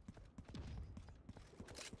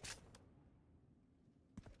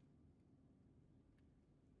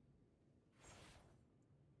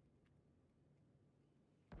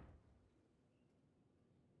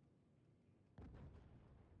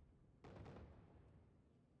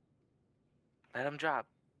 Let him drop.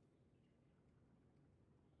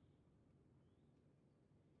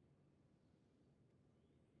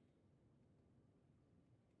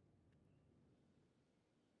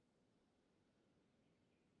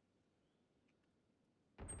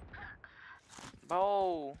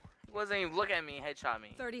 Bro, he wasn't even looking at me. Headshot me.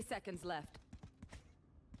 30 seconds left.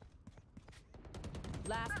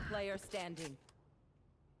 Last player standing.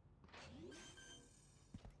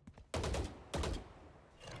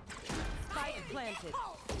 Spike planted.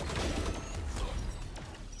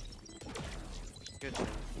 Good.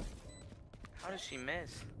 How did she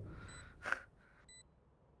miss?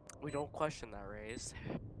 We don't question that, Raze.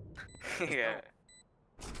 Yeah.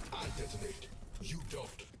 I detonate. You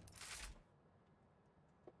don't.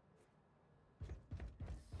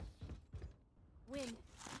 Win.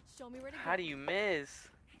 Show me where to How do you miss?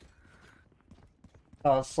 I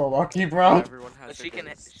was so lucky, bro. Everyone has But their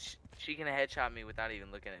days. she can headshot me without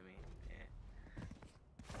even looking at me.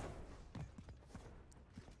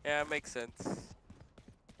 Yeah, it makes sense.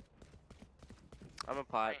 I'm a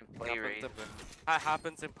plat. Play Raze. That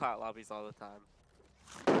happens in plat lobbies all the time.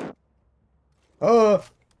 Oh,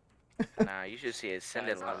 Nah, you should see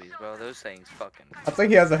ascended lobbies, bro. Those things fucking. I think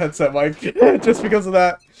he has a headset mic just because of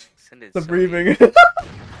that. Ascended The so breathing. easy.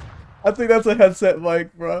 I think that's a headset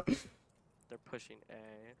mic, bro. They're pushing A.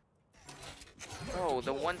 Bro,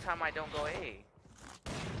 the one time I don't go A.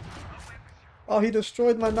 Oh, he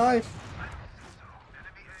destroyed my knife.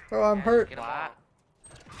 Bro, I'm hurt. Get him all.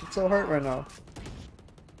 I'm so hurt right now.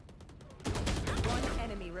 One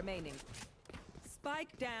enemy remaining.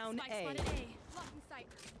 Spike down Spike A. spotted A. Blocking sight.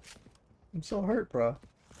 I'm so hurt, bro.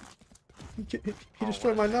 He Oh,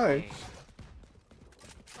 destroyed my what a knife.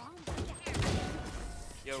 Bombs in the air.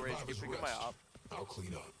 Yo, Raze, keep picking my up. I'll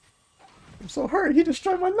clean up. I'm so hurt. He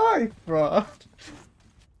destroyed my knife, bro.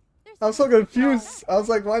 There's I was so confused. I was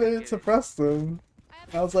like, why didn't it suppress them? have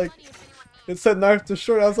I was like, money if anyone needs. it said knife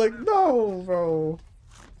destroyed. I was like, no, bro.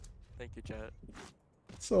 Thank you, Jet.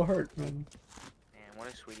 So hurt, man. Man, what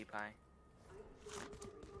a sweetie pie.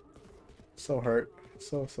 So hurt.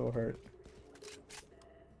 So hurt.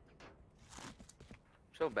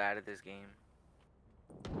 So bad at this game.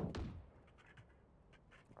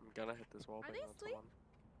 I'm gonna hit this wall Are bang they on asleep? someone.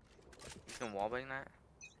 You can wallbang that?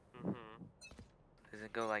 Mm-hmm. Does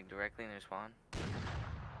it go like directly in their spawn?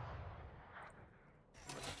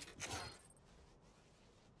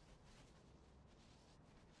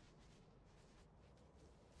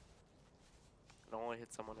 It only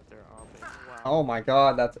hit someone if they're opping. Wow. Oh my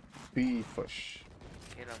god, that's B push.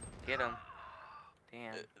 Get him. Get him.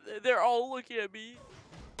 Damn. They're all looking at me.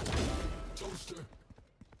 Toaster.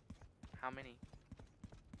 How many?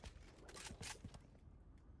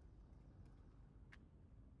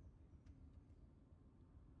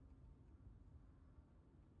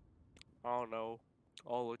 Oh no.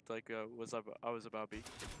 All looked like I was about B.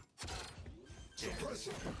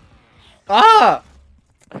 Suppressing. Ah!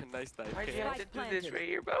 Nice dive. Why'd you Kale. have to do this Planted. right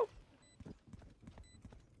here, bro?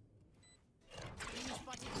 Enemy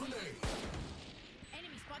spotted B.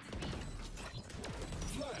 Enemy spotted B.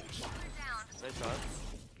 Flash. Nice shots.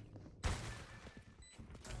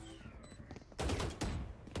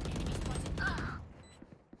 Enemy spotted B.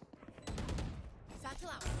 Satchel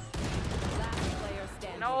out. Last player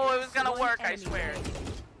standing. No, it was gonna One work, I enemy swear. remaining.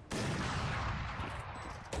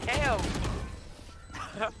 KO.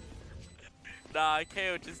 Nah,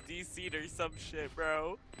 KO just DC'd or some shit,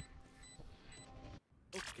 bro.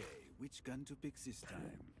 Okay, which gun to pick this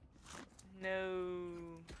time?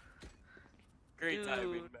 No. Great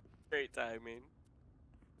timing, Dude. man. Great timing.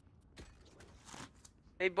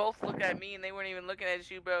 They both look at me and they weren't even looking at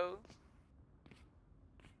you, bro.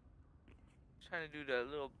 Trying to do the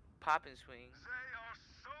little pop and swing.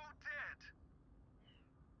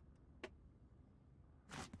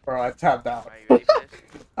 Bro, I tapped out. Are you ready for this?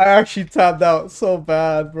 I actually tapped out so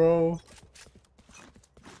bad, bro.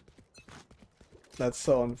 That's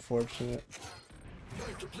so unfortunate.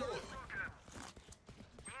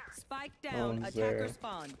 Spike No down. one's Attacker there.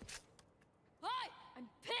 spawn. Hi! I'm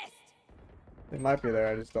pissed! They might be there,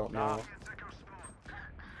 I just don't know.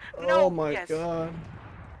 No, Oh my yes. god.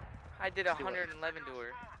 I did 111 to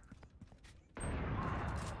her.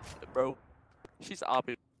 Bro, she's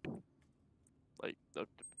obby. Like,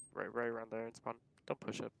 right around there and spawn. Don't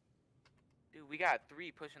push it. Dude, we got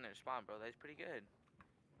 3 pushing their spawn, bro. That's pretty good.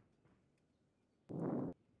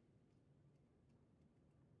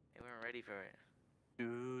 They weren't ready for it.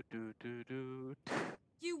 Do.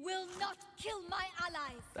 You will not kill my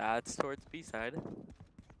allies! That's towards B side.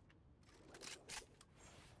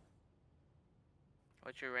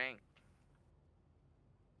 What's your rank?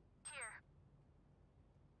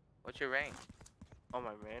 What's your rank? Oh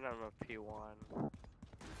my man, I'm a P1.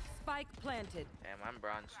 Spike planted. Damn, I'm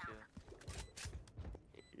bronze too.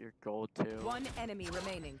 You're gold too. One enemy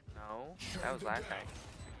remaining. No, that was last time.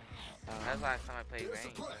 That was last time I played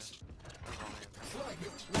rank. Bro.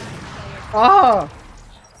 Ah!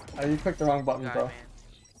 Oh, you clicked the wrong button, God, bro. man.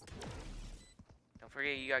 Don't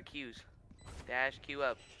forget you got Qs. Dash Q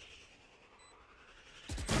up.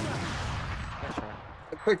 Nice try.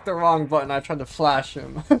 I clicked the wrong button, I tried to flash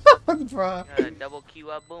him. Bruh. Double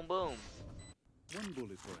Q up, boom boom. One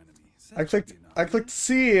bullet for enemy. I clicked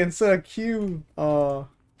C instead of Q.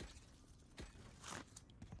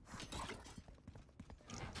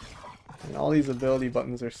 And all these ability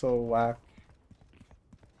buttons are so whack.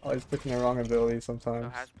 Always clicking the wrong ability So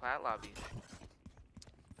sometimes. how's plat lobbies?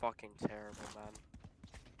 Fucking terrible, man.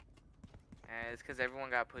 It's because everyone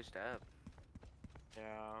got pushed up.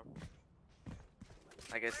 Yeah.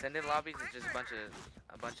 Like ascended lobbies is just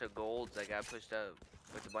a bunch of golds that got pushed up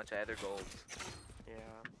with a bunch of other golds. Yeah.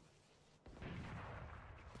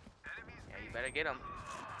 Yeah, you better get them.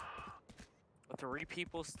 3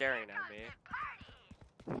 people staring at me.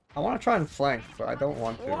 I want to try and flank, but I don't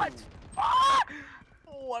want to. What? Ah!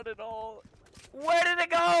 What at all? Where did it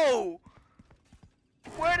go?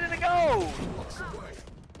 Where did it go?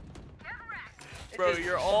 Bro,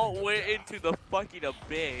 you're all way into the fucking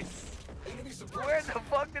abyss. Where the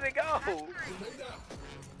fuck did it go?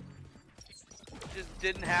 Just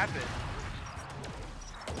didn't happen.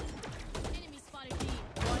 Enemy spotted B.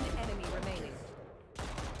 One enemy remaining.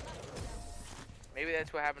 Maybe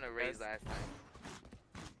that's what happened to Raze last time.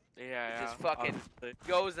 Yeah, Just fucking obviously.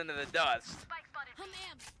 goes into the dust. I'm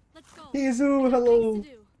amped. Let's go. Kizu, Things hello. to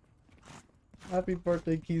do. Happy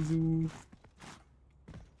birthday, Kizu.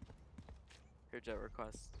 Your jet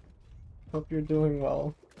request. Hope you're doing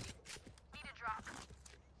well.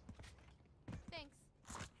 Thanks.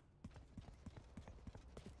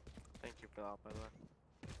 Thank you for that, by the way.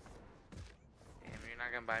 Damn, you're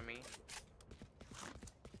not gonna buy me?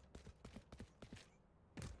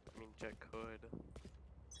 I mean, jet could. And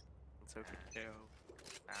so could KO.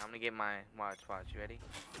 Nah, I'm gonna get my watch. You ready?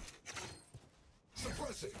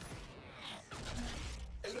 Suppressing.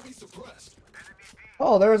 Enemy suppressed.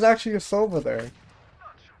 Oh, there was actually a Sova there.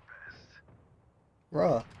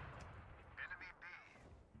 Bruh.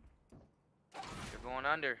 You're going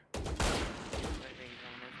under. I think he's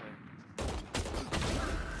going this way.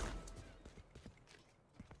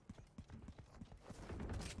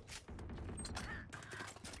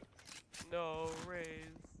 No, Raze.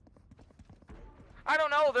 I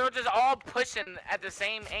don't know. They're just all pushing at the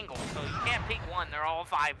same angle, so you can't pick one. They're all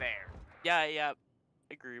 5 there. Yeah.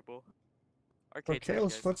 Agreeable. Arcade time,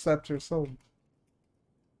 Kale's guys. footsteps are so...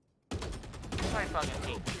 My fucking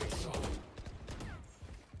team.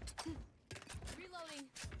 Reloading.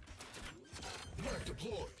 Knife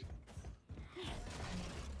deployed.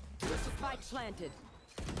 Spike planted.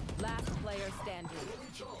 Last player standing.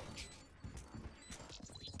 Recharge.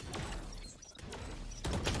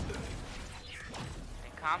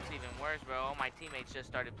 And comp's even worse, bro. All my teammates just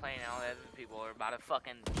started playing, and all the other people are about to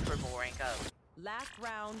fucking triple rank up. Last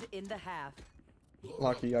round in the half.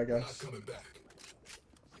 Lucky, I Not guess. coming back.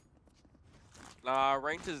 Nah,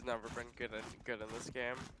 ranked has never been good in this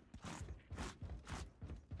game.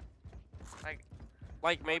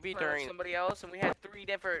 Like maybe Put up during somebody else, and we had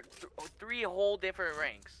 3 whole different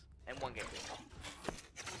ranks in one game.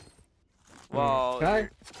 well, Can I- you're-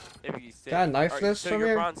 if you say, can I knife alright, this so from you're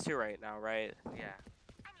here? bronze 2 right now, right? Yeah.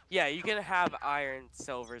 Yeah, you can have iron,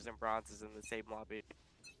 silvers, and bronzes in the same lobby.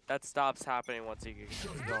 That stops happening once you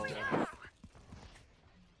get going.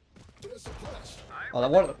 They're suppressed.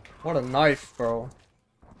 Oh, what a knife, bro.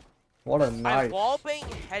 What a I knife. wallbang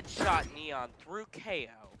headshot Neon through KO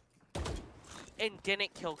and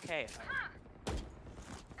didn't kill KO.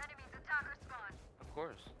 Of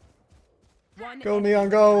course. One Go, enemy Neon,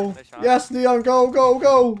 go. Nice shot. Yes, Neon, go, go,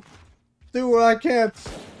 go. Do what I can't.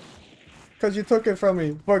 because you took it from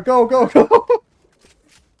me. But go, go, go.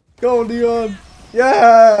 Go, Leon.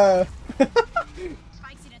 Yeah. Spikes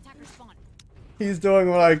in attacker spawn. He's doing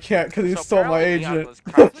what I can't because he So stole my apparently Neon agent. was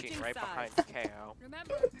crouching right behind KO.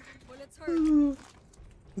 Remember, bullets hurt.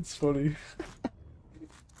 It's funny.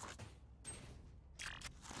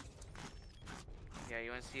 Yeah, you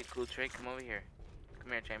want to see a cool trick? Come over here.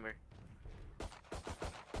 Come here, Chamber.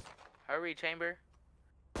 Hurry, Chamber.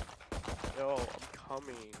 Yo, I'm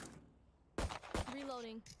coming.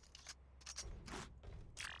 Reloading.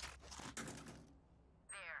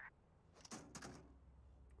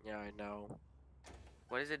 Yeah, I know.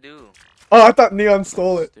 What does it do? Oh, I thought Neon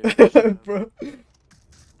stole it. Stupid. Bro. I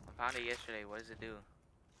found it yesterday. What does it do?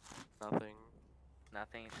 Nothing.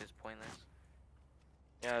 Nothing. It's just pointless.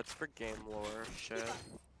 Yeah, it's for game lore shit.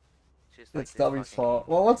 It's just like It's this Dubby's fucking- fault.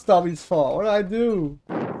 Well, what's Dubby's fault? What did I do?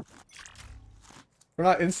 We're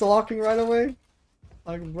not insta-locking right away?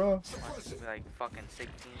 Like, bro. Like fucking 16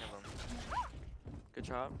 of them. Good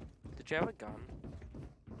job. Did you have a gun?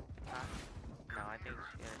 No, I think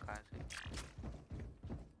she had a classic.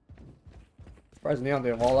 Surprised Neon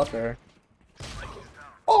didn't wall up there.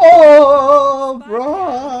 Oh, bro!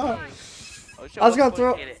 Oh, shit, I was gonna let's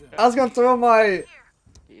throw. get it. I was gonna throw my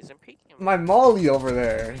He's in peeking. my molly over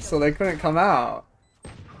there, so they couldn't come out.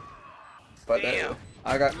 But Damn.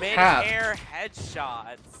 I got half. Mid-air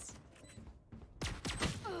headshots.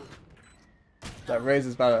 That Raze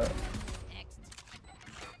is about to. Next.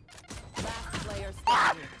 Last player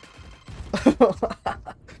standing.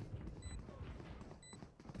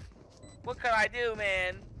 What can I do,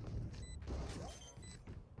 man?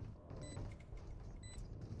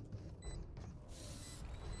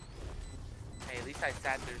 Hey, at least I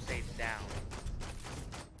sat there safe down.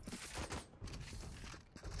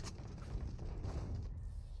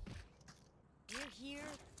 We're here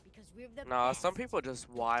because we're the Nah, best. some people just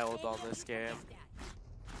wild on this game.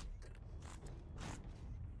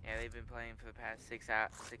 Yeah, they've been playing for the past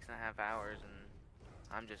 6.5 hours, and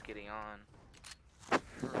I'm just getting on.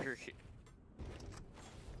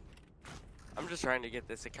 I'm just trying to get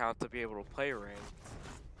this account to be able to play ranked.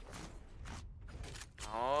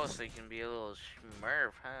 Oh, so you can be a little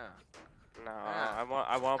smurf, huh? No, Ah. I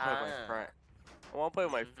want to play with my Ah. friend. I want to play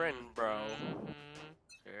with my friend, bro. Mhm.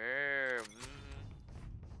 Sure.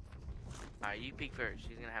 Alright, you peek first.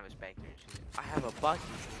 She's gonna have a Spectre. I have a Bucky.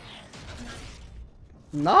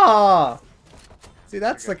 Nah. See,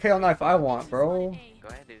 that's the KO knife I want, bro. Go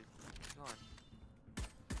ahead, dude. Go on.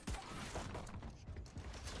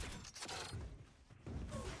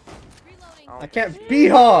 Reloading. Oh. I can't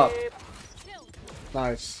B-hop. Kill.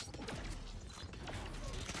 Nice.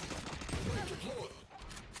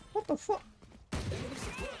 What the fuck?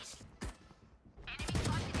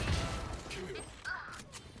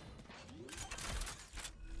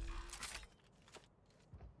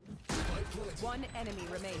 One enemy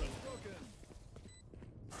remaining.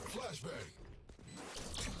 Flashbang.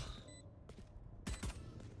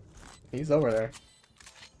 He's over there.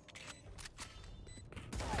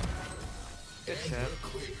 Good shit.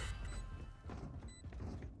 Clear.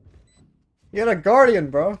 You had a guardian,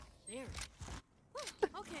 bro. There.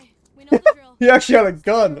 Okay, we know the drill. He actually had a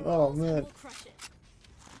gun. Oh man. We'll crush it.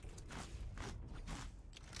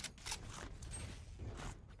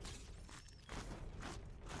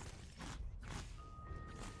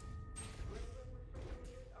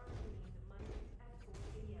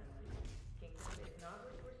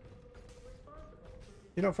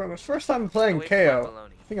 You know, for my first time playing Wait for my KO,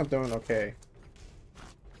 baloney. I think I'm doing okay.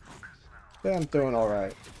 Yeah, I'm doing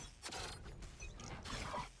alright.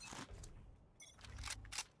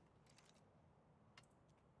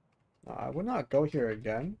 I would not go here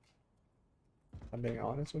again. I'm being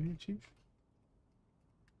honest with you, Chief.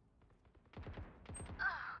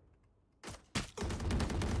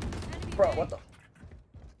 Enemy Bro, A. what the?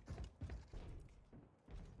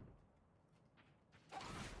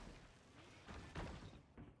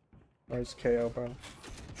 Where's KO, bro?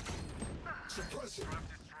 Suppressor.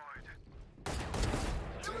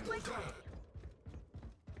 Tango down.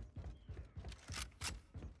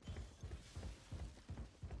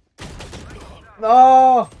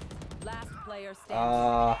 No! Last player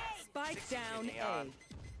standing. Spike down A.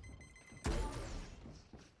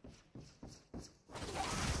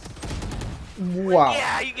 Wow.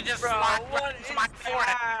 Yeah, you can just Bro, slide what right is into my forehead.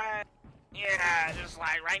 that? Yeah, just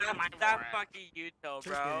slide right into my That forehead. fucking Yuto, First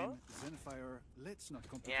bro. game, Zenfire. Let's not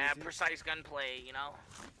complicate Yeah, it. precise gunplay, you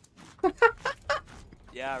know?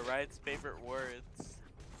 Yeah, Ryan's favorite words.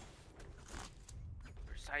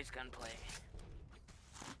 Precise gunplay.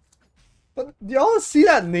 But do y'all see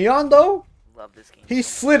that neon though? love this game. He so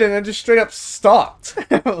slid and then just straight up stopped.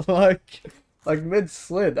 like mid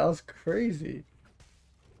slid. That was crazy.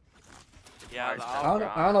 Yeah, Hard the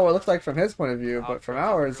stuff. I don't know what it looked like from his point of view, but from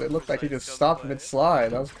Opera's ours, real it looked like he precise just stopped gunplay. mid slide.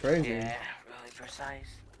 That was much. crazy. Yeah, really precise.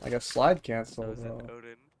 Like a slide That cancel, was an bro.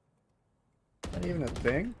 Odin. Is that even a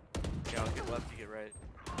thing? Yeah, I'll get left, you get right.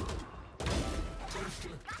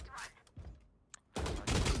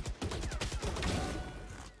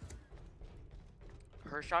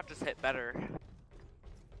 Her shot just hit better.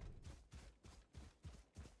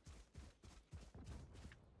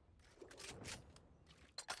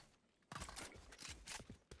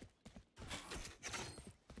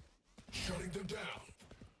 Shutting them down.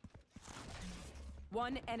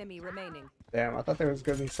 One enemy remaining. Damn, I thought there was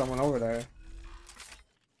gonna be someone over there.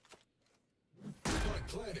 Spike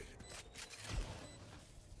planted.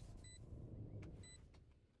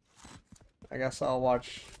 I guess I'll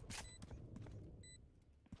watch.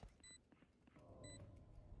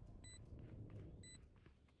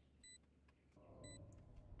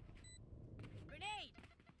 Grenade!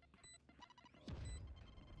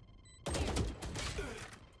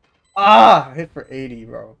 Ah! Hit for 80,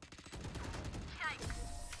 bro.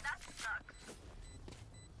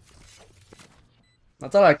 I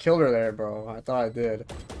thought I killed her there, bro. I thought I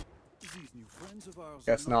did. These new friends of ours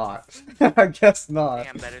Guess are not. friends. I guess I not.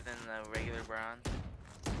 think I'm better than the regular bronze.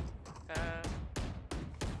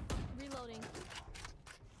 Reloading.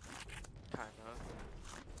 Kind of.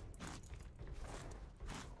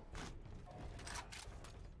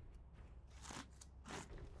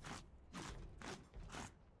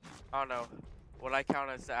 I don't know. What I count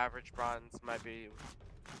as the average bronze might be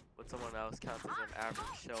what someone else counts as an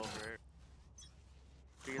average silver.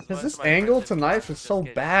 Because most this of my angle friends to in knife bronze is just so get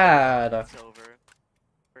shit bad. on silver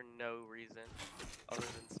for no reason other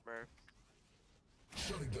than Smurfs.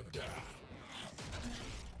 Shutting them down.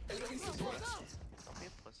 Enemy suppressed. Don't be a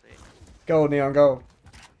pussy. Go, Neon, go.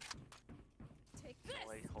 Take this!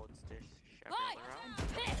 Lady holds dish. Right! Chaperone I'm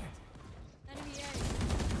pissed! Enemy area.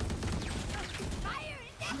 Fire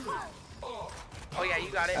in the hole! Oh yeah, you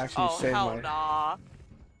got it. Actually Oh saved hell my. nah.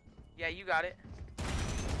 Yeah, you got it.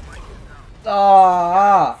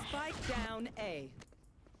 Ah! Spike down A.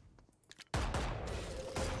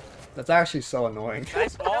 That's actually so annoying.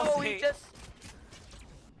 Nice ball No, fake.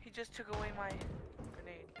 he just took away my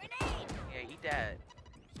grenade. Yeah, eat that.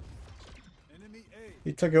 Enemy A.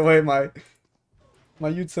 He took away my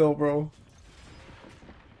util, bro.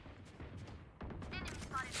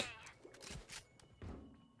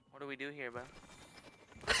 What do we do here, bro?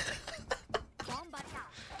 Combat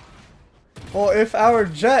out. Well, if our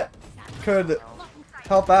jet could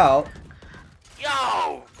help out.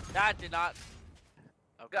 Yo! That did not.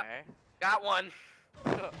 Okay. Got one.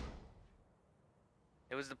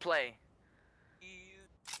 It was the play.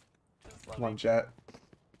 Come on, jet.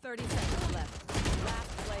 30 seconds left.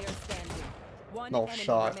 Last player standing. One No enemy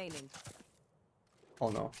shot. remaining. Oh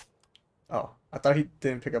no. Oh, I thought he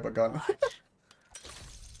didn't pick up a gun.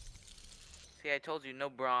 See, I told you, no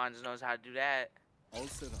bronze knows how to do that. All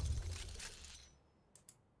set up.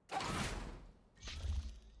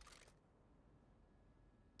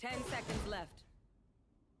 10 seconds left.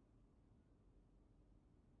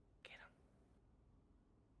 Get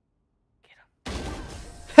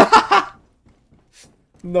him.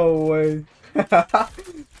 No way.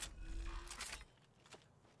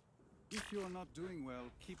 If you're not doing well,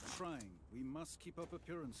 keep trying. We must keep up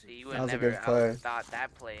appearances. See, you That would was a never good play. thought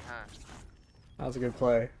that play, huh? That was a good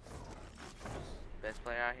play. Best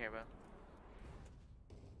player out here, bro.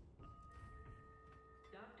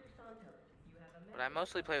 But I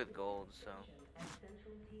mostly play with gold, so.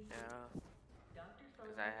 Yeah.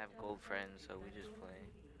 Because I have gold friends, so we just play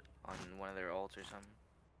on one of their ults or something.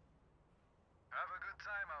 Have a good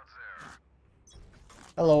time out there.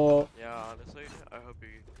 Hello. Yeah, honestly, I hope you.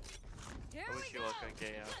 Here I we wish you go! luck on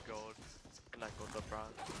getting out gold. And not gold to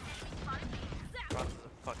bronze. Bronze is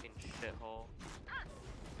a fucking shithole.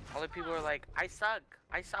 All the people are like, I suck.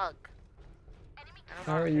 I suck. I don't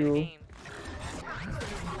know How how are to play the you? game.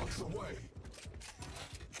 Blocks away.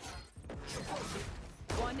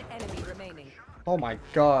 One enemy remaining. Oh my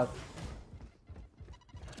god.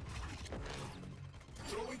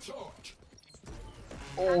 Throwing charge.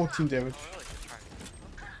 Oh, team damage. Oh, really? Just trying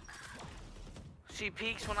to- She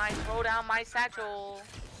peeks when I throw down my satchel.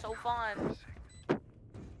 So fun.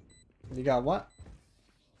 You got what?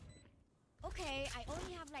 Okay, I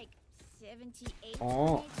only have like 78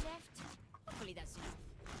 Oh. grenades left. Hopefully that's enough.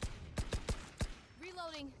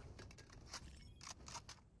 Reloading.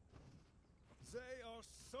 They are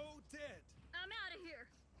so dead. I'm out of here.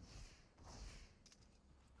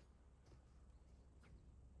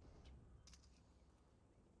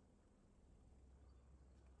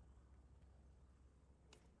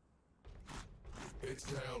 It's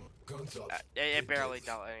down. Guns up. It barely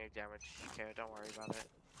dealt any damage. Okay, don't worry about it.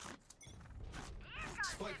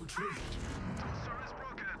 Spike retrieved.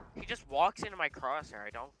 He just walks into my crosshair.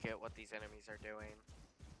 I don't get what these enemies are doing.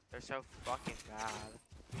 They're so fucking bad.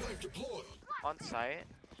 Knife deployed. On site.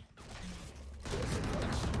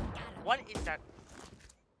 What is that?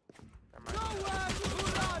 Never mind.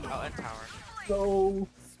 Oh, and tower. No.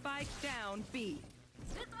 Spike down B.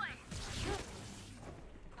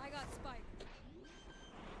 I got spike.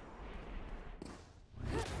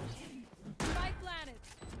 Spike planted.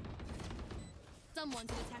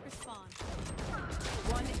 Someone's an attacker spawn.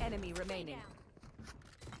 One enemy remaining.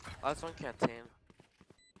 Last one canteen.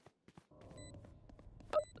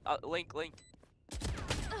 Link.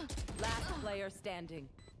 Last player standing.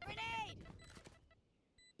 Grenade!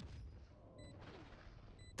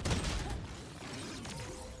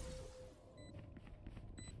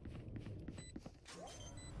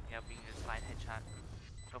 Yep, you can just find headshot.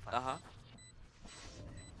 So fun. Uh-huh.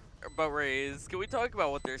 But Raze, can we talk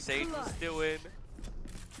about what their Sage was doing?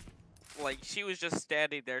 Like, she was just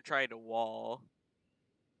standing there trying to wall.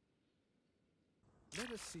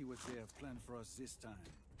 Let us see what they have planned for us this time.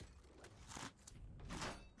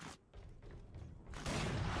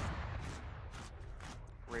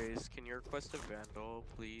 Raze, can you request a Vandal,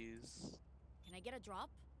 please? Can I get a drop?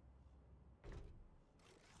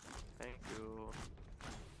 Thank you.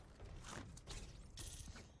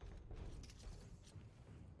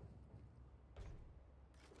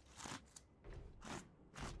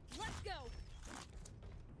 Let's go!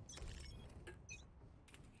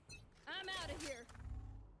 I'm out of here.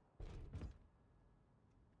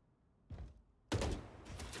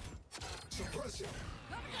 Suppressing.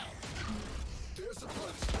 They're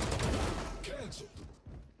suppressed. Cancelled.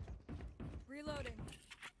 Reloading.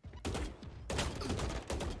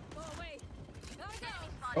 Go away. Gotta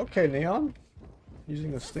go. Okay, Neon.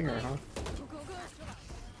 Using the stinger, huh? Go, go, go.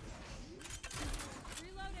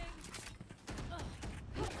 Reloading.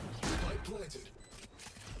 Spike planted.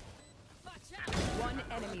 Watch out. One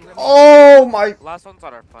enemy remaining. Oh my. Last one's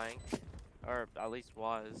on our flank. Or at least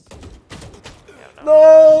was. Yeah,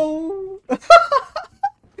 No.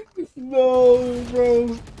 No,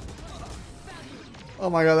 bro. Oh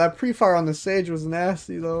my god, that pre-fire on the Sage was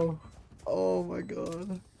nasty though. Oh my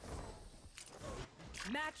god.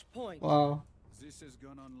 Match point. Wow. This has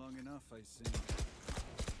gone on long enough, I think.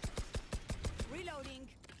 Reloading.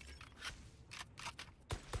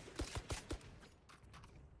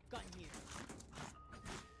 Gun here.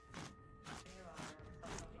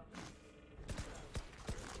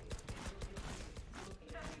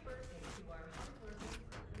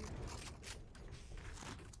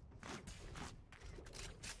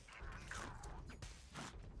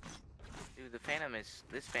 Dude, the Phantom is.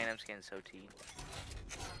 This Phantom skin's so T.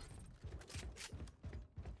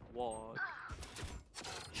 What?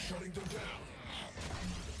 Shutting them down.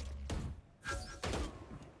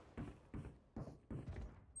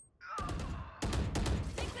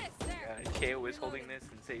 Take this, there. KO was holding this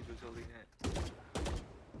and Sage was holding that.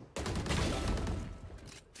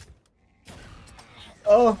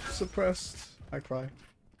 Oh, suppressed. I cry.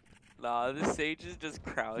 Nah, the Sage is just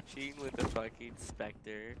crouching with the fucking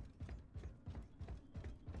Spectre.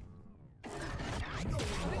 No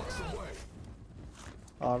one walks away.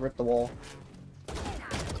 Rip the wall.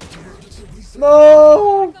 Emergency reset.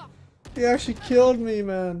 No! He actually killed me,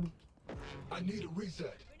 man. I need a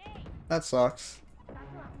reset. That sucks.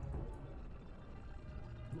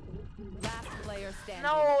 Last player standing.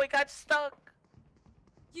 No, it got stuck.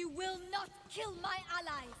 You will not kill my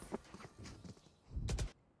allies.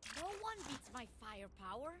 No one beats my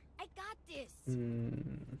firepower. I got this.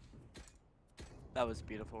 That was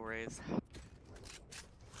beautiful, Raze.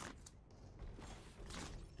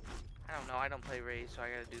 I don't know, I don't play Raze, so I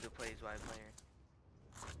gotta do the plays while I play her.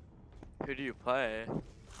 Who do you play? I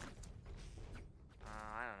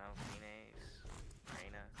don't know, Phoenix,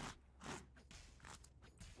 Reyna.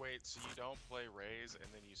 Wait, so you don't play Raze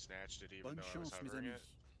and then you snatched it even Bonne though I was chance, mes hovering amis. it?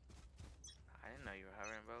 I didn't know you were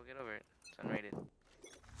hovering, bro. Get over it. It's unrated. I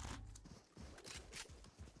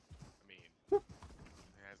mean, it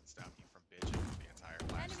hasn't stopped you from bitching for the entire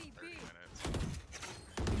last Enemy 30 B. minutes.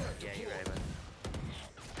 Yeah, you're right, but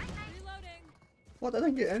Reloading. What? I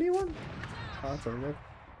didn't get anyone? Oh, that's a rip.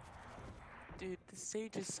 Dude, the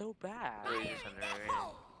Sage is so bad. Raze is underrated.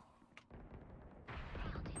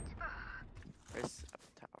 Where's up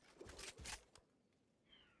top?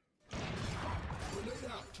 Grenade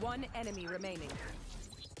out. One enemy remaining.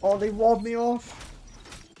 Oh, they walled me off.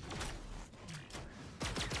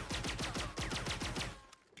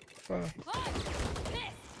 Oh, miss.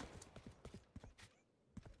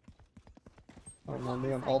 Oh no,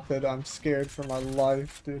 Neon ulted. I'm scared for my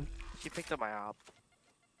life, dude. She picked up my op.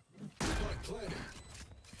 Spike planted.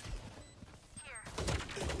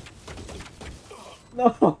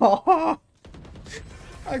 No!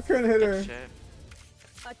 I couldn't hit her. Shit.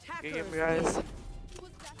 Attackers. Good game, guys.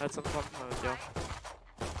 Had some fun with y'all.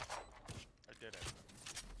 I did it.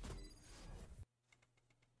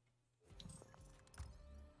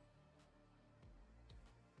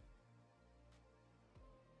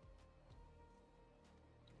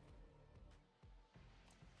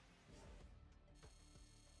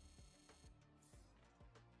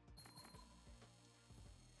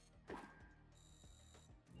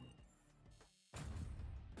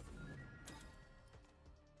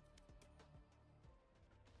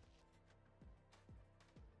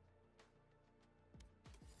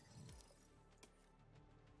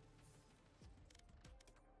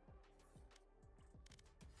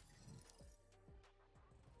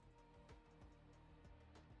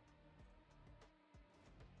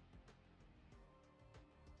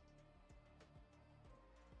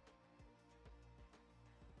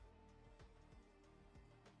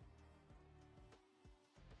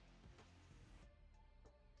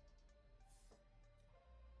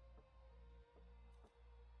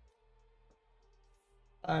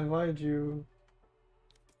 I invited you.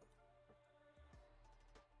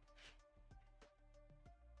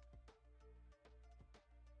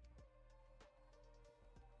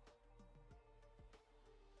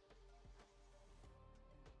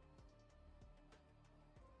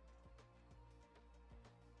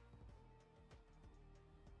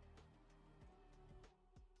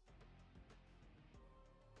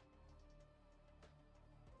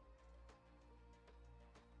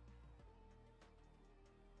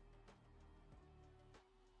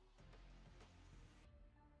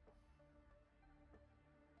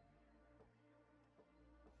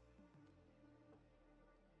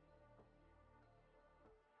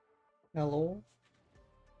 Hello?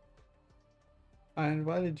 I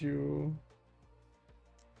invited you.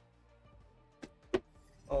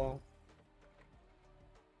 Oh.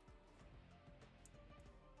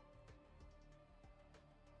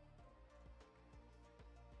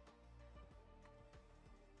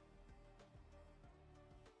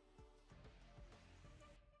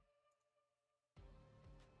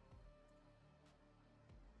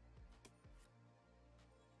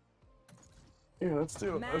 Yeah, let's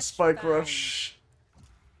do a Match spike found. rush.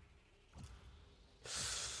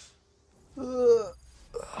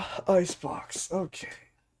 Icebox, okay.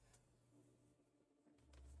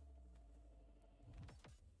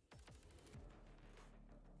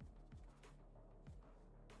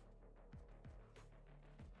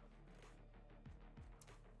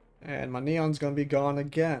 And my neon's gonna be gone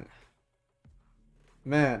again.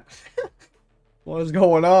 Man, what is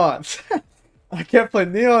going on? I can't play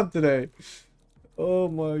neon today. Oh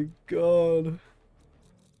my god.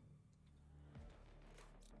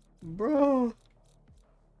 Bro.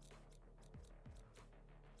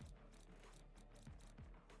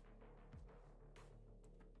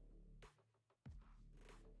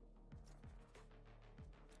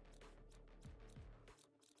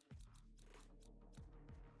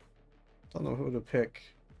 Don't know who to pick.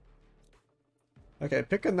 Okay,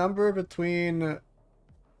 pick a number between...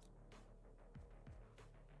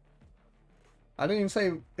 I didn't even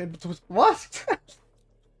say... What?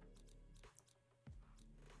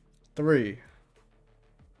 3. I am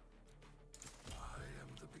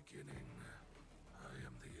the beginning. I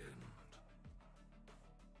am the end.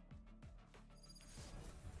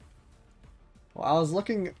 Well, I was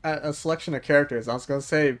looking at a selection of characters. I was gonna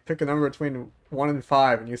say pick a number between 1 and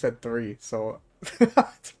 5, and you said 3, so...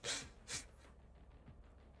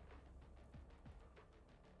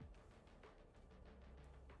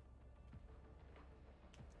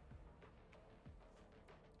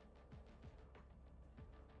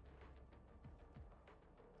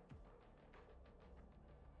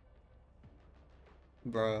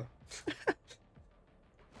 Bruh.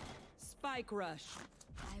 Spike rush.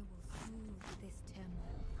 I will soothe this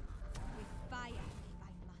turmoil with fire if I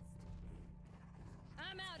must.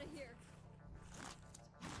 I'm out of here.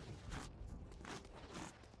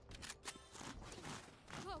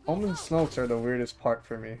 Go, go, Omen go. smokes are the weirdest part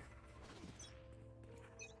for me.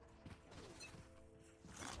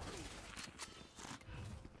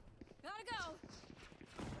 Gotta go.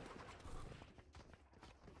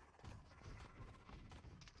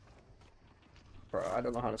 Bro, I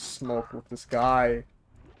don't know how to smoke with this guy.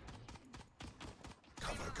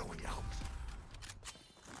 Cover going out.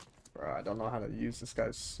 Bro, I don't know how to use this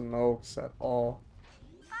guy's smokes at all.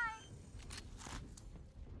 Light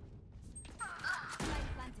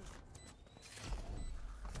planted.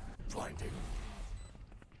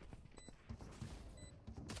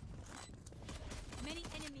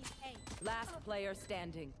 Last player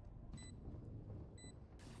standing.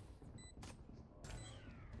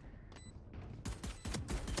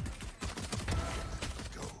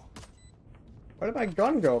 Go. Where did my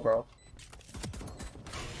gun go, bro?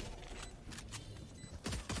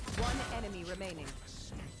 One enemy remaining.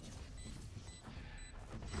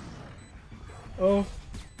 Oh.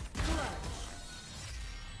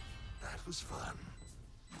 That was fun.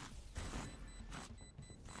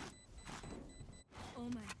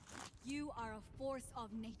 Omen, you are a force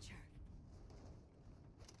of nature.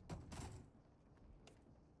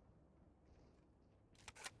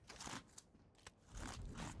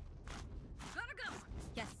 Gotta go.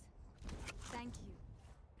 Yes. Thank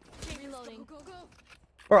you. Reloading. Go, go, go.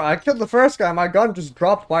 Bro, I killed the first guy, my gun just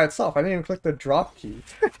dropped by itself. I didn't even click the drop key.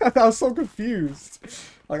 I was so confused.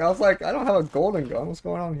 Like, I was like, I don't have a golden gun. What's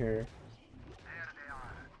going on here?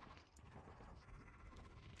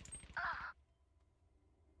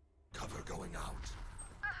 Cover going out.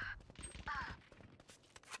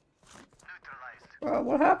 Bro,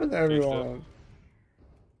 what happened to everyone?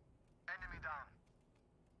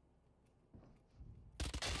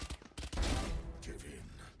 Give in.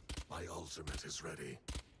 My ultimate is ready.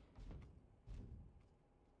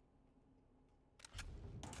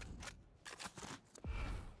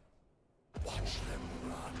 Watch them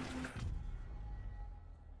run.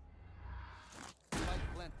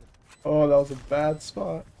 Oh, that was a bad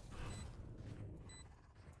spot.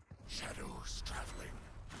 Shadows traveling.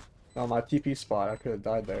 No, my TP spot. I could have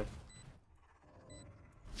died there.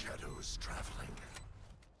 Shadows traveling.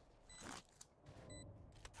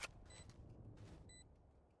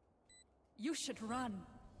 You should run.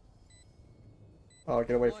 Oh,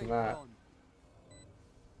 get away from that.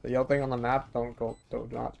 The yellow thing on the map, do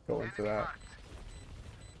not go into that.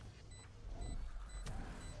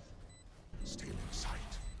 Stealing sight.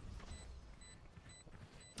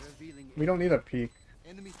 We don't need a peek.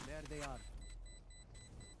 Enemies, there they are.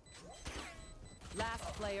 Last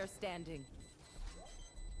player standing.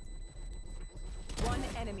 One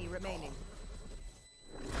enemy remaining.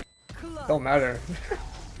 Don't matter.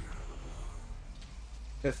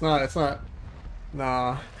 It's not.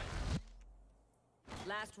 Nah.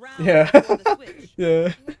 Last round. Yeah. before the switch.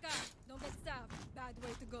 Yeah. Look out. Don't get stabbed. Bad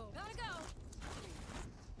way to go. Gotta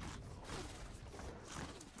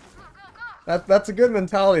go. That's a good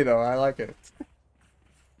mentality though. I like it.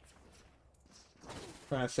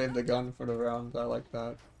 Trying to save the gun for the round. I like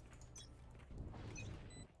that.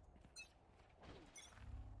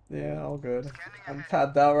 Yeah, all good. I'm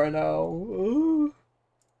tapped out right now. Ooh.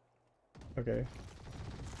 Okay.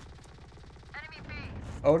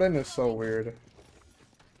 Odin is so weird.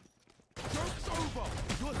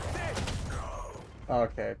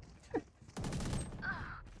 Okay.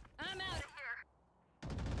 I'm out of here.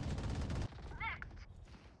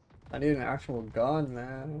 I need an actual gun,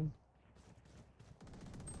 man.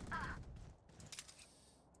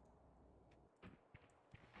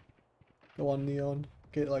 Go on, Neon.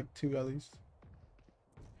 Get like 2 at least.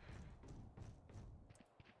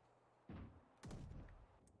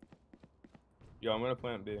 Yo, I'm gonna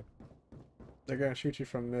plant B. They're gonna shoot you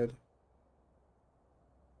from mid.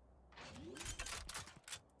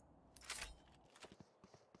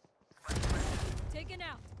 Taken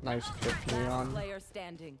out. Nice pick, Last Neon. player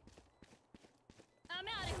standing. I'm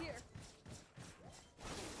out of here.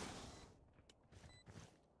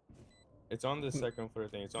 It's on the second floor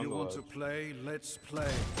thing. It's on You the want left. to play? Let's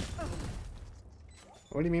play.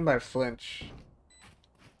 What do you mean by flinch?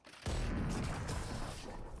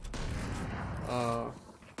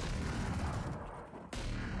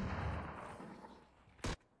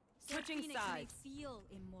 Switching Phoenix may sides. feel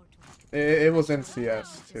immortal. It was in Right CS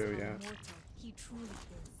now is too, how yeah. immortal he truly is.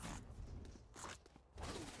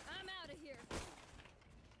 I'm out of here.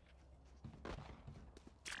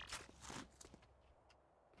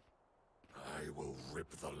 I will rip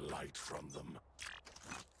the light from them.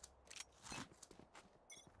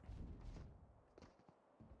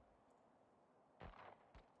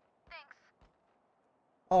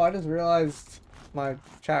 Oh, I just realized my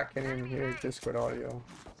chat can't even hear Discord audio.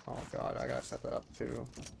 Oh god, I gotta set that up too.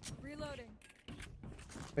 Reloading.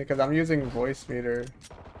 Because I'm using voicemeeter.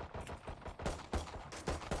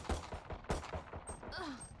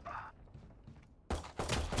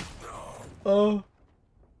 Oh.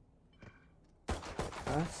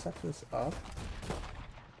 Can I set this up?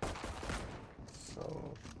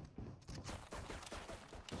 So.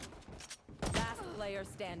 Last player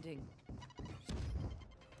standing.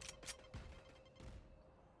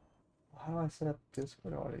 How do I set up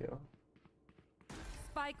Discord audio?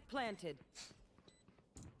 Spike planted.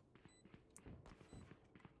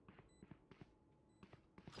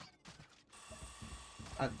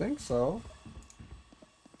 I think so.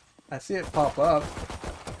 I see it pop up.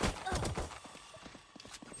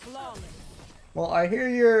 Flawless. Well, I hear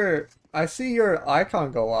your... I see your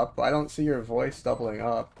icon go up, but I don't see your voice doubling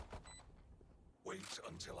up. Wait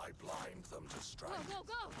until I blind them to strike. Go,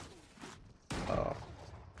 go, go! Oh.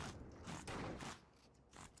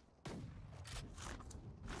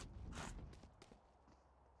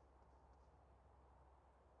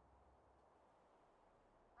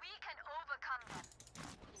 We can overcome them.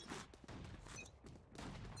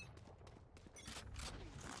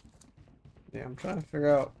 Yeah, I'm trying to figure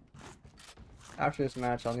out... After this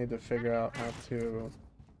match, I'll need to figure out how to...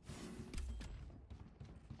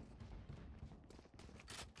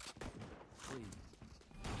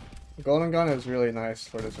 Golden Gun is really nice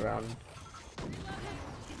for this round.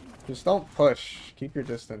 Just don't push. Keep your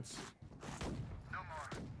distance.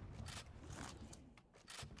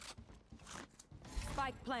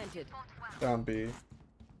 Spike planted. Down B.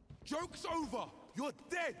 Joke's over! You're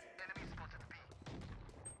dead! Enemy spotted B.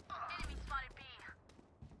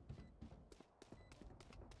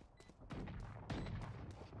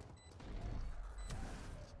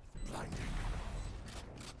 Blinding.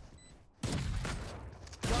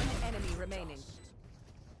 One enemy remaining.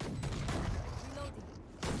 Reloading.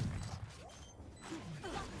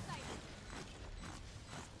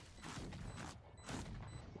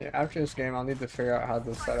 Yeah, after this game, I'll need to figure out how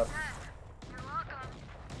to set up. You're welcome.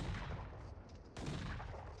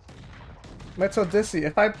 Metsodisi,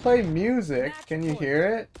 if I play music, can you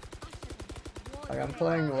hear it? Like, I'm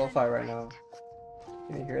playing lo-fi right now.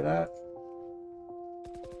 Can you hear that?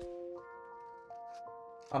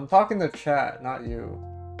 I'm talking to chat, not you.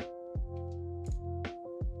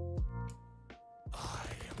 I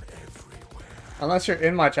am everywhere. Unless you're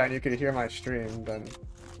in my chat and you could hear my stream, then...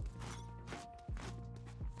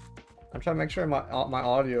 I'm trying to make sure my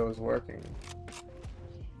audio is working.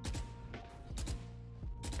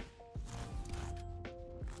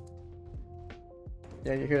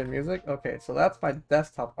 Yeah, you hear the music? Okay, so that's my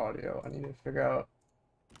desktop audio. I need to figure out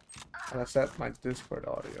how to set my Discord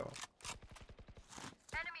audio.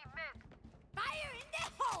 Enemy mid. Fire in the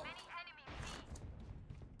hole! Many enemies B.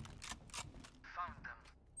 Found them.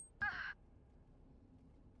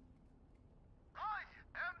 I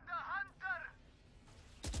am the hunter!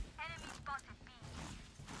 Enemy spotted B.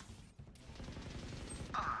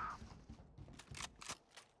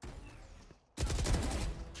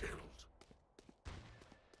 Killed.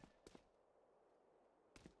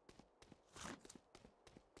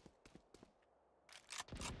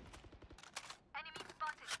 Enemy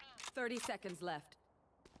spotted B. 30 seconds left.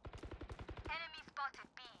 Enemy spotted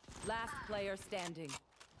B. Last player standing.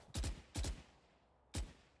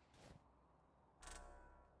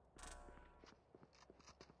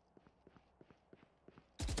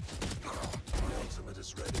 My ultimate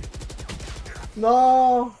is ready.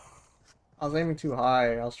 No! I was aiming too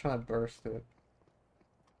high. I was trying to burst it.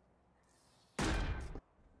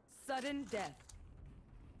 Sudden death.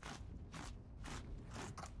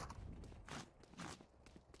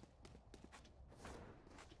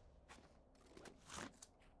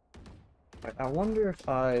 I wonder if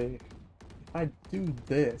I do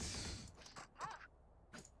this.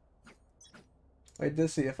 Wait,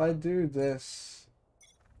 Dissy, if I do this,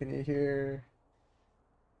 can you hear?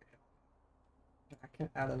 I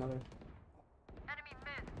can't add another. Enemy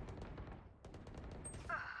mid.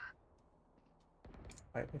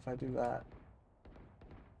 Wait, if I do that.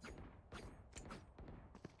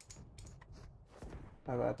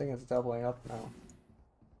 Oh, but I think it's doubling up now.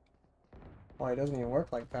 Oh, it doesn't even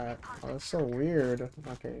work like that. Oh, that's so weird.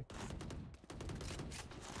 Okay.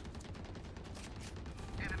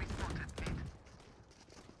 Enemy spotted mid.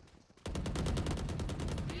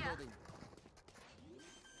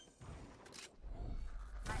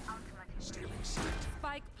 My ultimate is Stealing sight.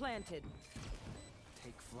 Spike planted.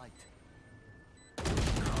 Take flight.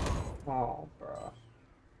 Oh, bruh.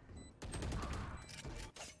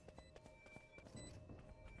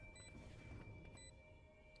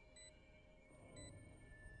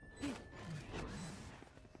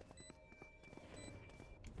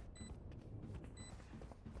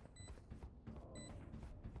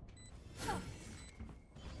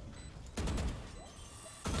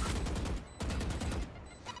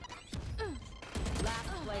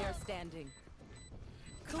 Last player standing.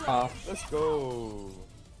 Oh, Let's go.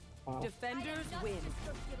 wow. Defenders win.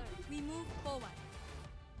 We move forward.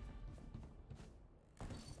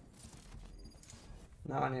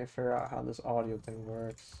 Now I need to figure out how this audio thing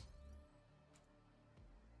works.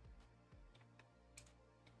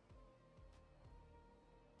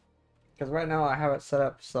 Because right now I have it set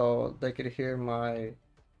up so they could hear my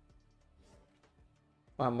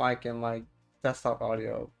my mic and my desktop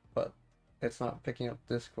audio, but it's not picking up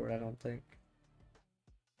Discord, I don't think.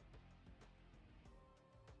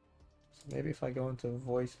 So maybe if I go into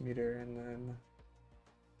voicemeeter and then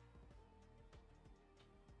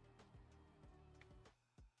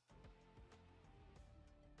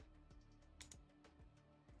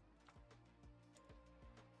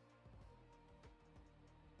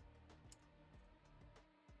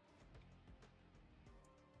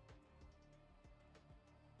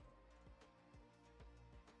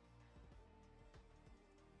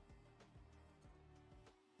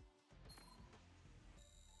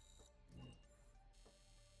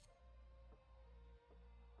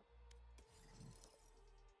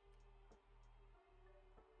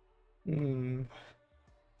hmm.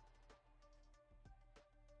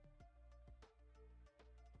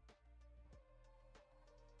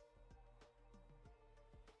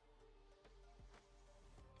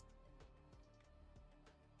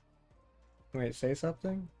 Wait, say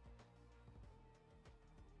something?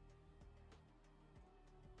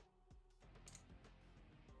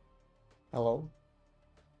 Hello?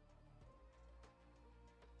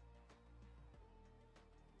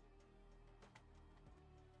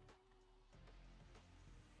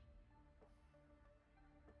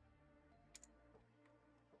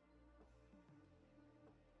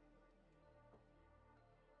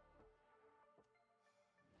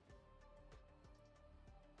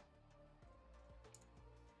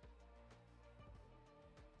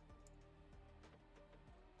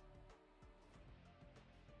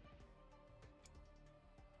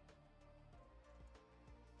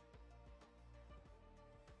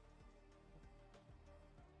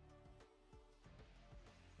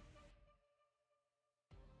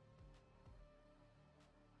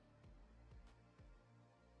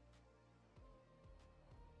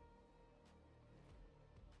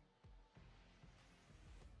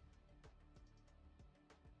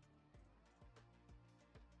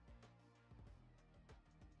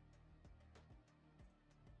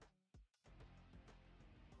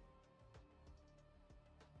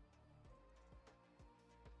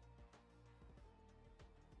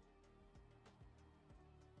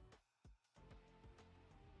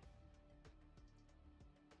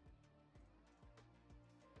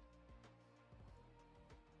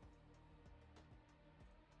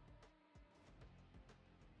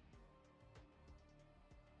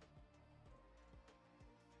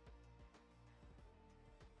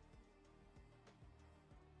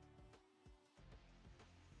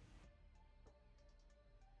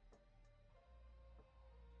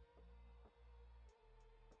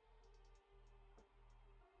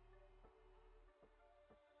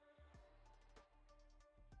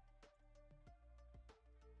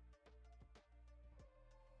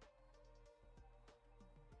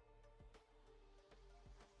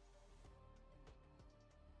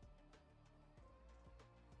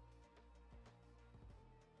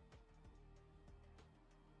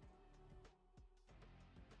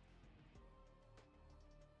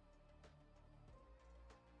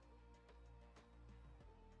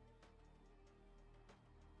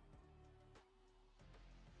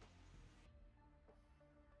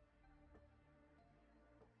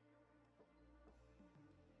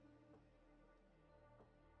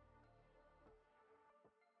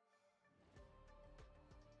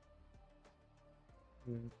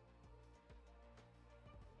 Hmm.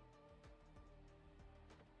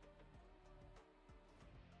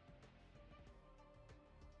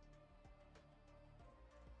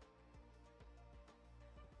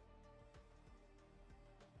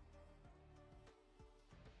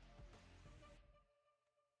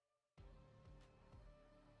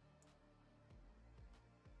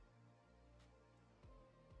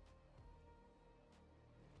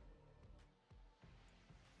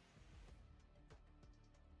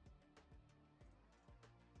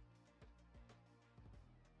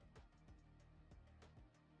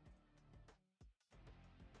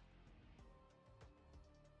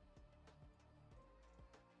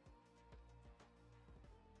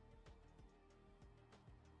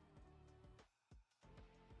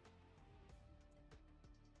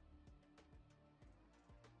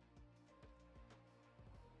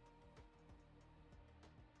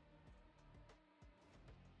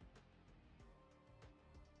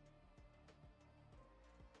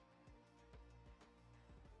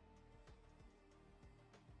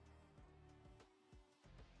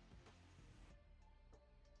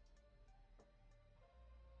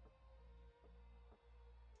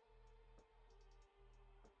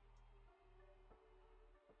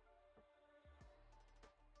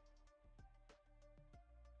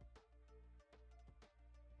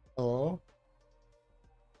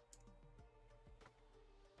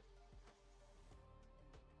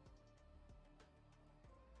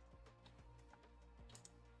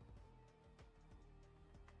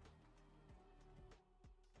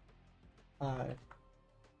 Hi.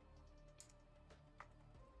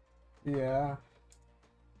 Yeah.